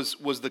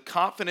was the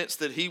confidence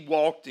that he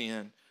walked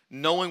in,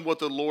 knowing what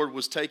the Lord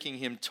was taking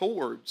him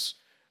towards,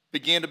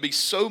 began to be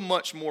so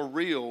much more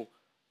real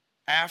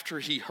after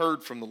he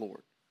heard from the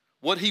Lord.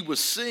 What he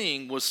was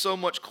seeing was so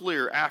much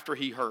clearer after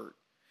he heard.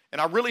 And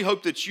I really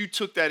hope that you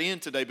took that in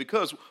today,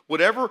 because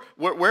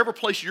wherever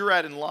place you're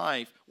at in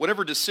life,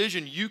 whatever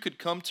decision you could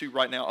come to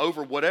right now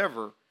over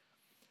whatever,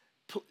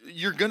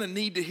 you're going to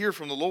need to hear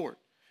from the Lord.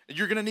 And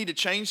you're going to need to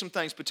change some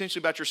things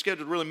potentially about your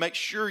schedule to really make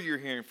sure you're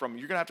hearing from him.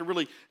 You're going to have to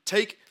really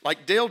take,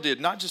 like Dale did,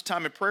 not just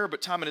time in prayer,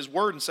 but time in his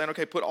word and saying,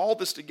 okay, put all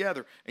this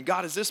together. And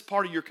God, is this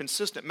part of your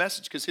consistent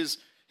message? Because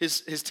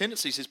his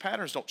tendencies, his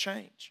patterns don't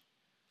change.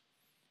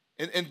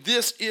 And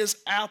this is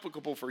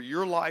applicable for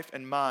your life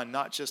and mine,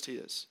 not just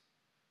his.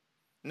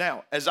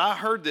 Now, as I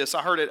heard this,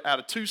 I heard it out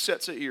of two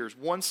sets of ears.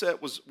 One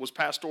set was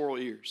pastoral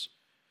ears,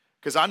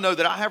 because I know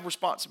that I have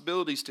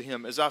responsibilities to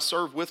him as I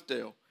serve with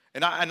Dale,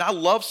 and I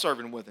love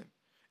serving with him.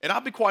 And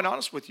I'll be quite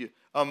honest with you.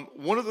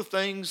 One of the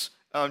things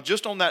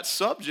just on that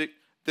subject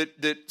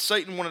that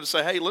Satan wanted to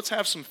say, hey, let's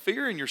have some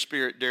fear in your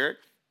spirit, Derek,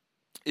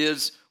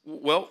 is,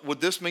 well,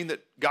 would this mean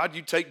that, God,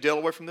 you take Dale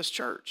away from this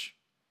church?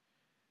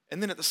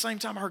 And then at the same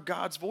time, I heard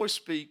God's voice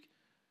speak,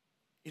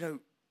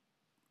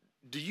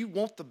 do you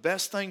want the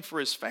best thing for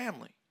his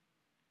family?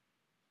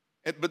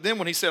 But then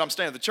when he said, I'm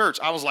staying at the church,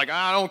 I was like,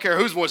 I don't care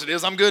whose voice it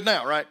is. I'm good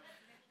now, right?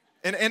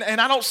 And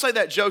I don't say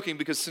that joking,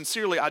 because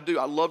sincerely I do.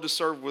 I love to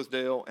serve with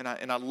Dale, and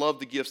I love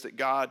the gifts that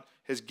God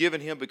has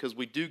given him, because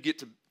we do get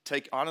to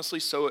take, honestly,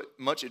 so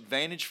much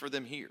advantage for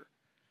them here.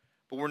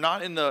 But we're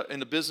not in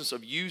the business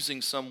of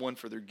using someone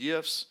for their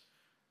gifts.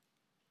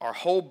 Our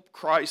whole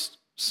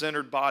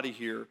Christ-centered body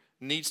here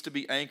needs to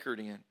be anchored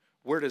in,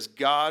 where does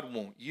God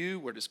want you?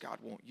 Where does God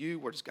want you?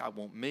 Where does God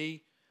want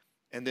me?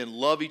 And then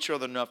love each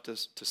other enough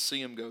to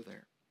see him go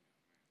there.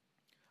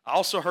 I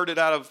also heard it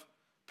out of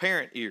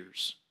parent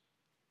ears.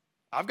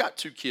 I've got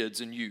two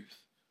kids in youth,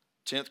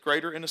 10th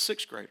grader and a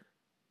 6th grader.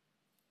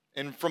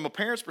 And from a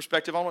parent's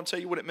perspective, I want to tell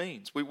you what it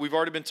means. We've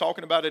already been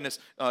talking about it, and it's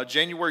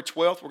January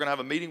 12th. We're going to have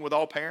a meeting with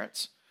all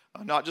parents,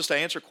 not just to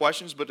answer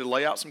questions, but to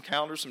lay out some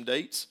calendars, some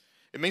dates.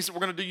 It means that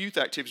we're going to do youth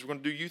activities. We're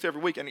going to do youth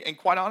every week. And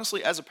quite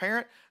honestly, as a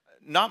parent,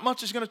 not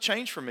much is going to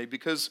change for me,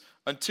 because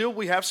until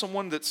we have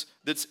someone that's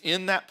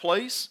in that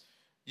place,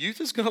 youth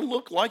is going to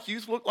look like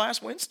youth looked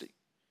last Wednesday.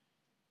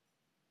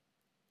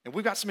 And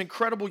we've got some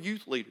incredible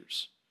youth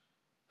leaders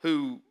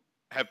who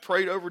have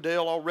prayed over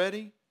Dale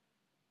already,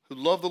 who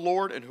love the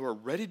Lord, and who are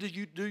ready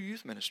to do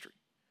youth ministry.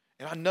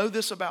 And I know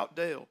this about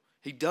Dale.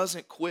 He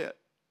doesn't quit.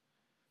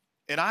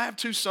 And I have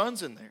 2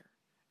 sons in there.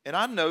 And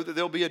I know that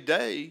there'll be a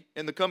day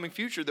in the coming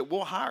future that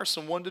we'll hire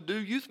someone to do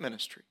youth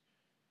ministry.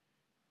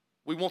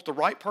 We want the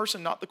right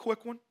person, not the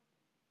quick one.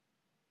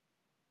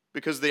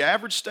 Because the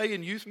average stay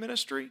in youth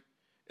ministry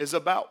is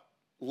about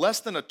less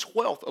than a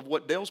 1/12 of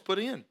what Dale's put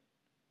in.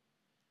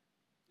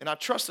 And I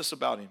trust this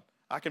about him.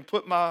 I can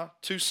put my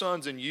 2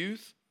 sons in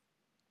youth,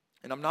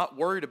 and I'm not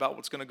worried about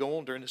what's going to go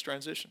on during this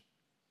transition.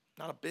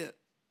 Not a bit.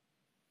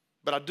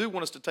 But I do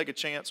want us to take a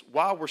chance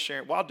while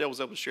Dale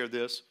was able to share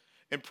this,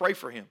 and pray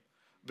for him.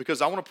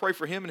 Because I want to pray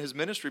for him and his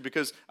ministry,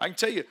 because I can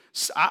tell you,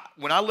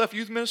 when I left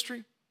youth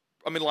ministry,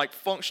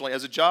 functionally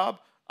as a job,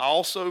 I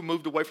also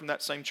moved away from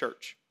that same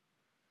church.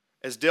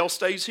 As Dale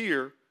stays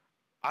here,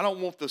 I don't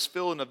want this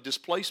feeling of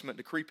displacement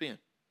to creep in.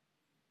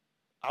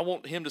 I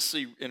want him to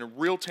see in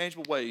real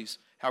tangible ways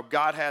how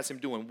God has him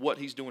doing what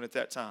he's doing at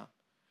that time.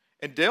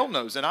 And Dale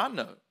knows, and I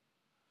know,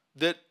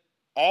 that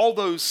all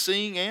those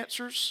seeing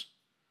answers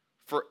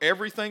for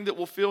everything that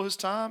will fill his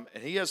time,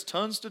 and he has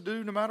tons to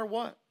do no matter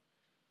what.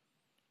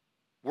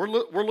 We're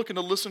looking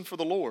to listen for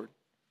the Lord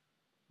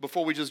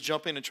before we just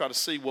jump in and try to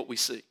see what we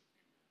see,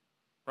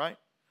 right?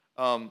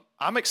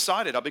 I'm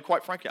excited. I'll be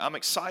quite frank. I'm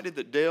excited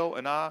that Dale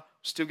and I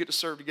still get to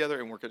serve together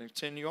and we're going to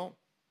continue on.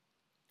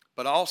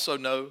 But I also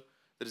know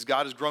that as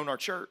God has grown our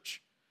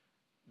church,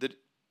 that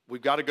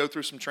we've got to go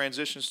through some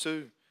transitions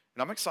too.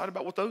 And I'm excited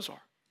about what those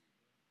are.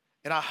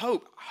 And I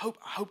hope,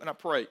 and I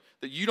pray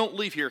that you don't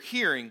leave here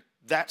hearing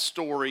that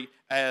story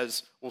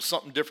as, well,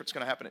 something different's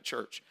going to happen at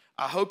church.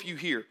 I hope you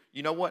hear,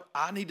 you know what?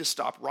 I need to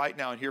stop right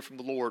now and hear from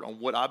the Lord on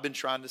what I've been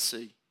trying to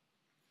see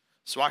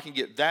so I can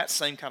get that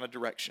same kind of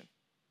direction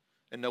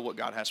and know what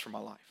God has for my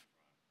life.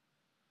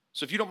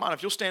 So if you don't mind,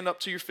 if you'll stand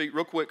up to your feet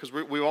real quick, because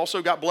we've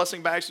also got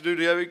blessing bags to do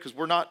today, because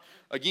we're not,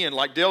 again,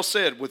 like Dale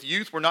said, with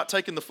youth, we're not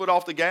taking the foot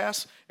off the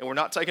gas, and we're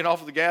not taking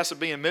off the gas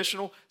of being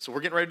missional. So we're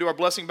getting ready to do our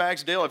blessing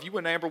bags. Dale, if you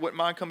and Amber wouldn't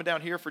mind coming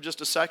down here for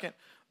just a second.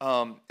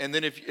 And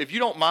then if you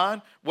don't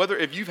mind, whether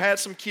if you've had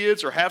some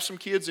kids or have some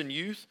kids in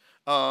youth,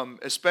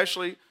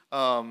 especially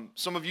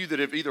some of you that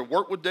have either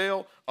worked with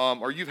Dale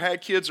or you've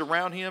had kids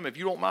around him, if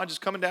you don't mind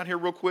just coming down here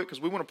real quick,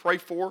 because we want to pray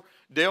for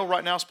Dale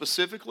right now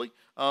specifically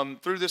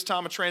through this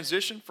time of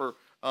transition for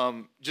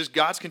just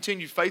God's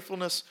continued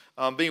faithfulness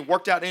being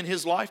worked out in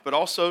his life. But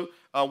also,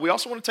 we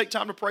also want to take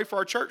time to pray for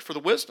our church, for the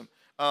wisdom,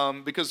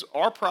 because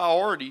our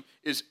priority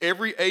is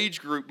every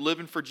age group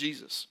living for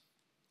Jesus.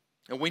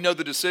 And we know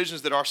the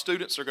decisions that our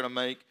students are going to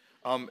make.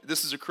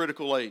 This is a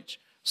critical age.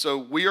 So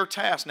we are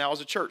tasked now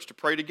as a church to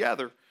pray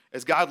together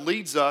as God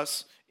leads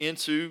us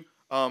into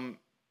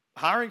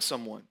hiring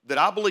someone that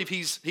I believe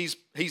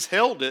he's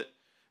held it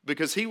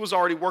because he was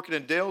already working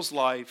in Dale's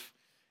life,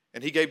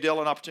 and he gave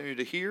Dale an opportunity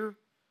to hear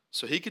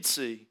so he could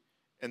see,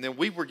 and then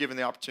we were given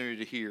the opportunity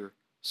to hear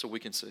so we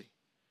can see.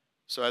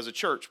 So as a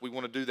church, we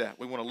want to do that.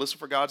 We want to listen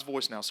for God's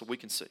voice now so we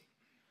can see.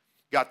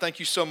 God, thank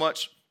you so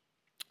much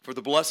for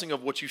the blessing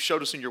of what you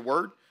showed us in your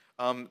word.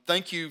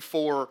 Thank you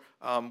for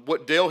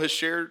what Dale has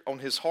shared on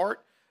his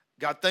heart.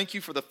 God, thank you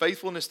for the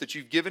faithfulness that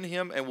you've given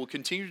him and will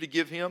continue to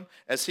give him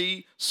as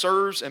he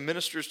serves and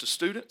ministers to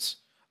students.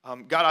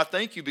 God, I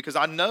thank you because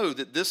I know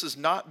that this has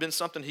not been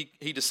something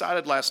he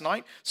decided last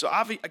night. So,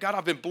 God,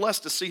 I've been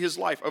blessed to see his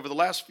life over the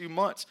last few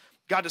months.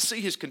 God, to see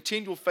his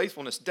continual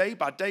faithfulness day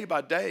by day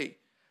by day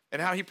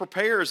and how he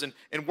prepares and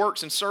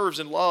works and serves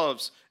and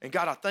loves. And,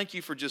 God, I thank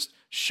you for just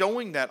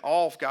showing that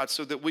off, God,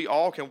 so that we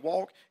all can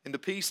walk in the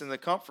peace and the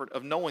comfort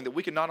of knowing that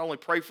we can not only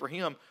pray for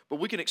him,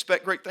 but we can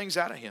expect great things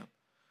out of him.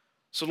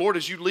 So, Lord,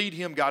 as you lead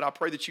him, God, I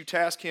pray that you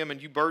task him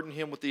and you burden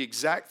him with the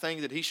exact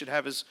thing that he should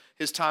have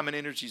his time and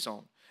energies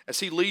on. As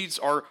he leads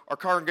our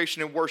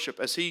congregation in worship,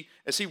 as he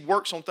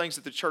works on things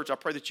at the church, I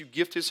pray that you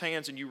gift his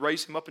hands and you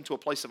raise him up into a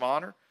place of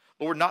honor.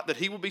 Lord, not that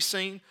he will be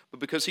seen, but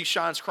because he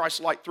shines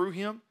Christ's light through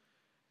him,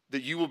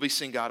 that you will be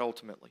seen, God,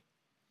 ultimately.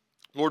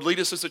 Lord, lead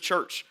us as a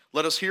church.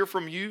 Let us hear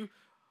from you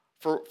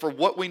for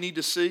what we need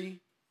to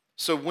see.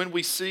 So when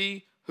we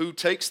see who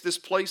takes this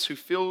place, who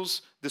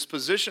fills this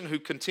position, who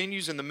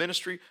continues in the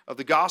ministry of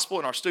the gospel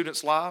in our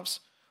students' lives,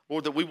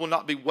 Lord, that we will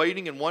not be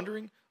waiting and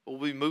wondering, but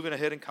we'll be moving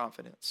ahead in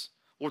confidence.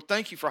 Lord,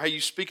 thank you for how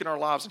you speak in our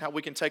lives and how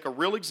we can take a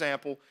real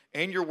example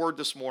and your word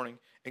this morning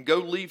and go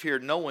leave here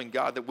knowing,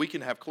 God, that we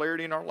can have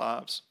clarity in our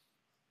lives,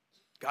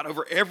 God,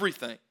 over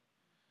everything.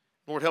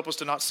 Lord, help us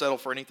to not settle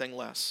for anything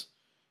less.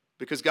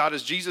 Because, God,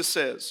 as Jesus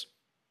says,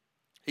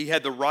 he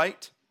had the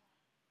right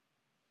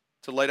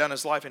to lay down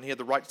his life and he had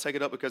the right to take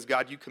it up because,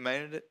 God, you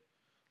commanded it.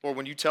 Lord,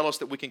 when you tell us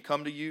that we can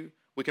come to you,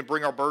 we can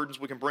bring our burdens,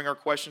 we can bring our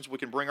questions, we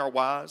can bring our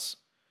whys,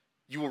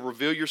 you will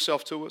reveal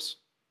yourself to us.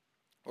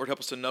 Lord, help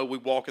us to know we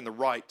walk in the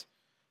right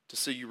to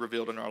see you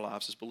revealed in our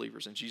lives as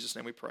believers. In Jesus'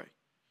 name we pray.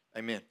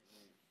 Amen.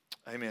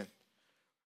 Amen.